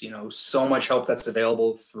is, so much help that's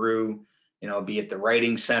available through, be it the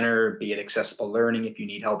writing center, be it accessible learning if you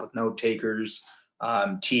need help with note takers.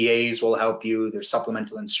 TAs will help you. There's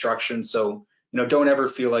supplemental instruction. So, don't ever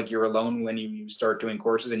feel like you're alone when you start doing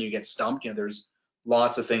courses and you get stumped. There's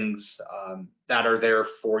lots of things that are there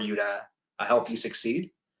for you to help you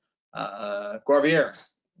succeed. Laurier,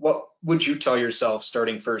 what would you tell yourself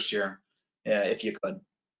starting first year if you could?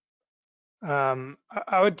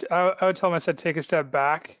 I would tell myself, take a step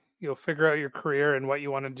back. You'll figure out your career and what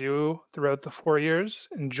you want to do throughout the 4 years.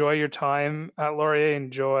 Enjoy your time at Laurier.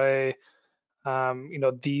 Enjoy,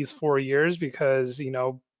 these 4 years, because,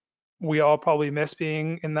 we all probably miss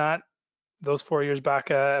being in those 4 years back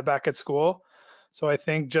at school. So I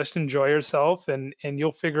think just enjoy yourself, and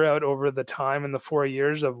you'll figure out over the time in the 4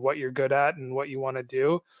 years of what you're good at and what you want to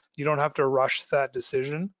do. You don't have to rush that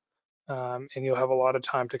decision, and you'll have a lot of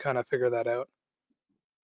time to kind of figure that out.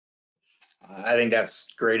 I think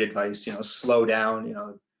that's great advice. Slow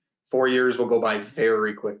down. 4 years will go by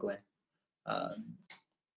very quickly.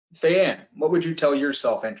 Fayanne, what would you tell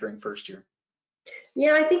yourself entering first year?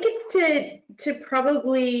 Yeah, I think it's to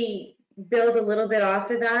probably build a little bit off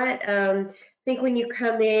of that. I think when you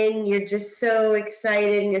come in, you're just so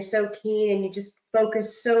excited and you're so keen and you just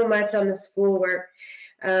focus so much on the schoolwork.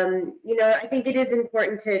 I think it is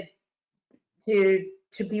important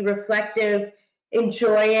to be reflective,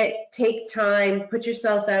 enjoy it, take time, put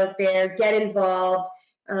yourself out there, get involved.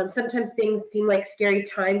 Sometimes things seem like scary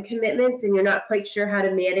time commitments and you're not quite sure how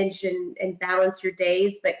to manage and balance your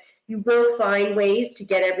days, but you will find ways to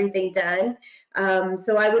get everything done.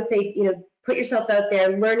 So I would say, put yourself out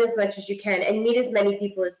there, learn as much as you can, and meet as many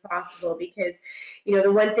people as possible, because,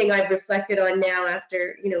 the one thing I've reflected on now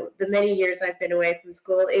after, the many years I've been away from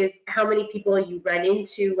school is how many people you run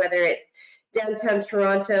into, whether it's downtown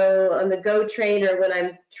Toronto on the GO train or when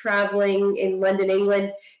I'm traveling in London,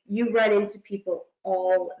 England. You run into people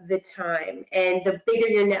all the time, and the bigger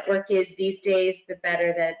your network is these days, the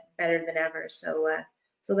better than ever. So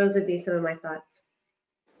those would be some of my thoughts.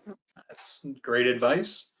 That's great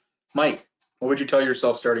advice. Mike, what would you tell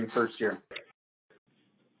yourself starting first year?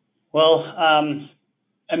 Well,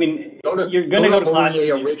 you're going to go to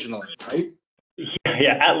Laurier originally, right?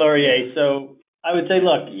 Yeah, at Laurier. So I would say,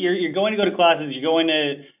 look, you're going to go to classes, you're going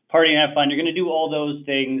to party and have fun, you're going to do all those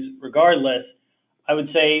things regardless. I would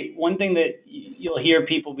say one thing that you'll hear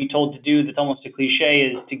people be told to do that's almost a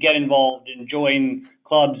cliche is to get involved and join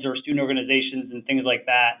clubs or student organizations and things like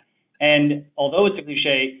that. And although it's a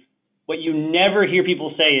cliche, what you never hear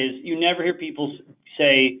people say is,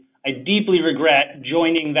 I deeply regret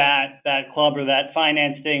joining that club or that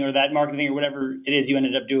finance thing or that marketing or whatever it is you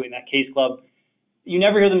ended up doing, that case club. You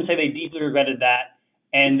never hear them say they deeply regretted that.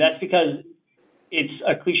 And that's because it's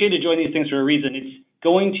a cliche to join these things for a reason. It's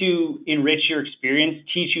going to enrich your experience,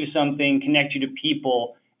 teach you something, connect you to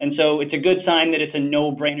people. And so it's a good sign that it's a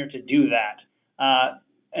no-brainer to do that.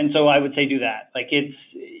 And so I would say do that. Like,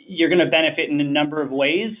 you're going to benefit in a number of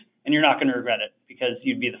ways, and you're not going to regret it because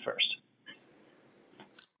you'd be the first.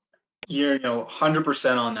 You're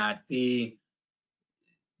 100% on that. The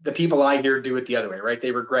people I hear do it the other way, right?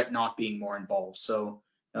 They regret not being more involved. So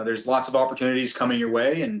there's lots of opportunities coming your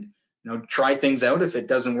way, and try things out. If it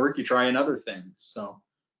doesn't work, you try another thing. So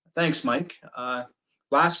thanks, Mike.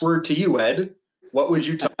 Last word to you, Ed. What would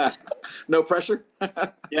you tell? No pressure.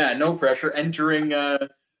 Yeah, no pressure. Entering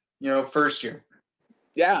first year.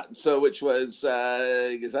 Yeah, so which was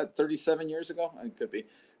is that 37 years ago? It could be.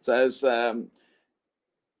 So as I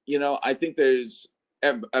think there's,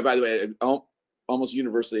 by the way, I almost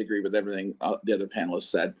universally agree with everything the other panelists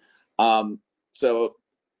said. So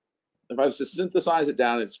if I was to synthesize it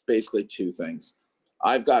down, it's basically two things.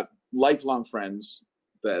 I've got lifelong friends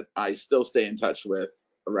that I still stay in touch with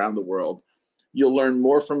around the world. You'll learn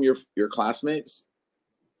more from your classmates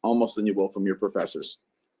almost than you will from your professors.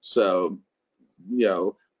 So,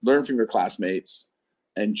 learn from your classmates,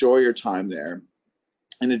 enjoy your time there.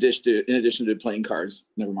 In addition to playing cards,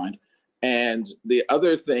 never mind. And the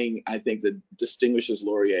other thing I think that distinguishes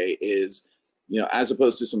Laurier is, as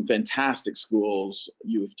opposed to some fantastic schools,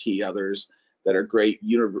 U of T, others that are great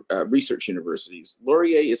research universities,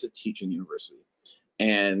 Laurier is a teaching university.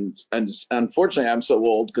 And unfortunately, I'm so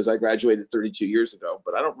old because I graduated 32 years ago,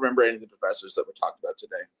 but I don't remember any of the professors that were talked about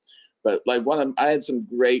today. But like I had some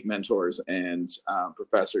great mentors and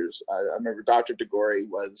professors. I remember Dr. DeGore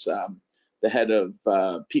was the head of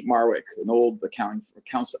Pete Marwick, an old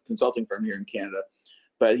consulting firm here in Canada.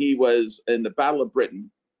 But he was in the Battle of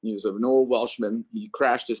Britain. He was an old Welshman. He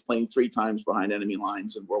crashed his plane 3 times behind enemy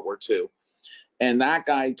lines in World War II. And that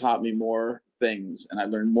guy taught me more things, and I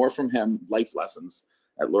learned more from him, life lessons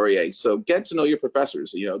at Laurier. So get to know your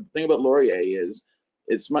professors. You know, the thing about Laurier is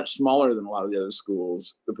it's much smaller than a lot of the other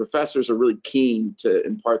schools. The professors are really keen to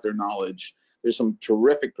impart their knowledge. There's some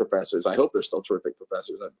terrific professors. I hope they're still terrific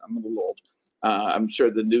professors. I'm a little old. I'm sure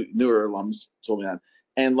the newer alums told me that.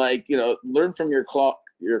 And like, you know, learn from your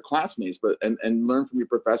classmates, but and learn from your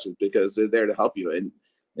professors, because they're there to help you. And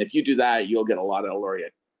if you do that, you'll get a lot out of Laurier.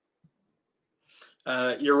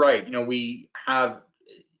 You're right. You know, we have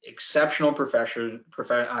exceptional professors,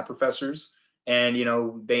 and you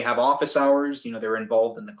know, they have office hours. You know, they're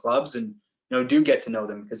involved in the clubs, and you know, do get to know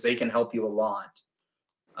them because they can help you a lot.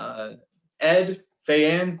 Ed,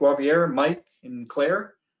 Fayanne, Guavier, Mike, and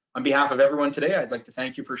Claire, on behalf of everyone today, I'd like to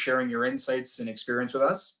thank you for sharing your insights and experience with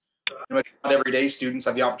us. You know, not every day students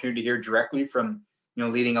have the opportunity to hear directly from, you know,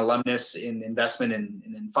 leading alumnus in investment and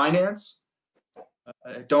in finance.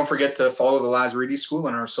 Don't forget to follow the Lazaridis School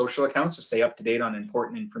on our social accounts to stay up to date on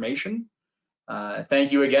important information.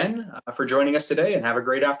 Thank you again for joining us today, and have a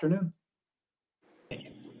great afternoon.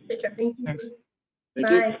 Take care. Thank you. Thanks. Thank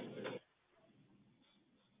Bye. you.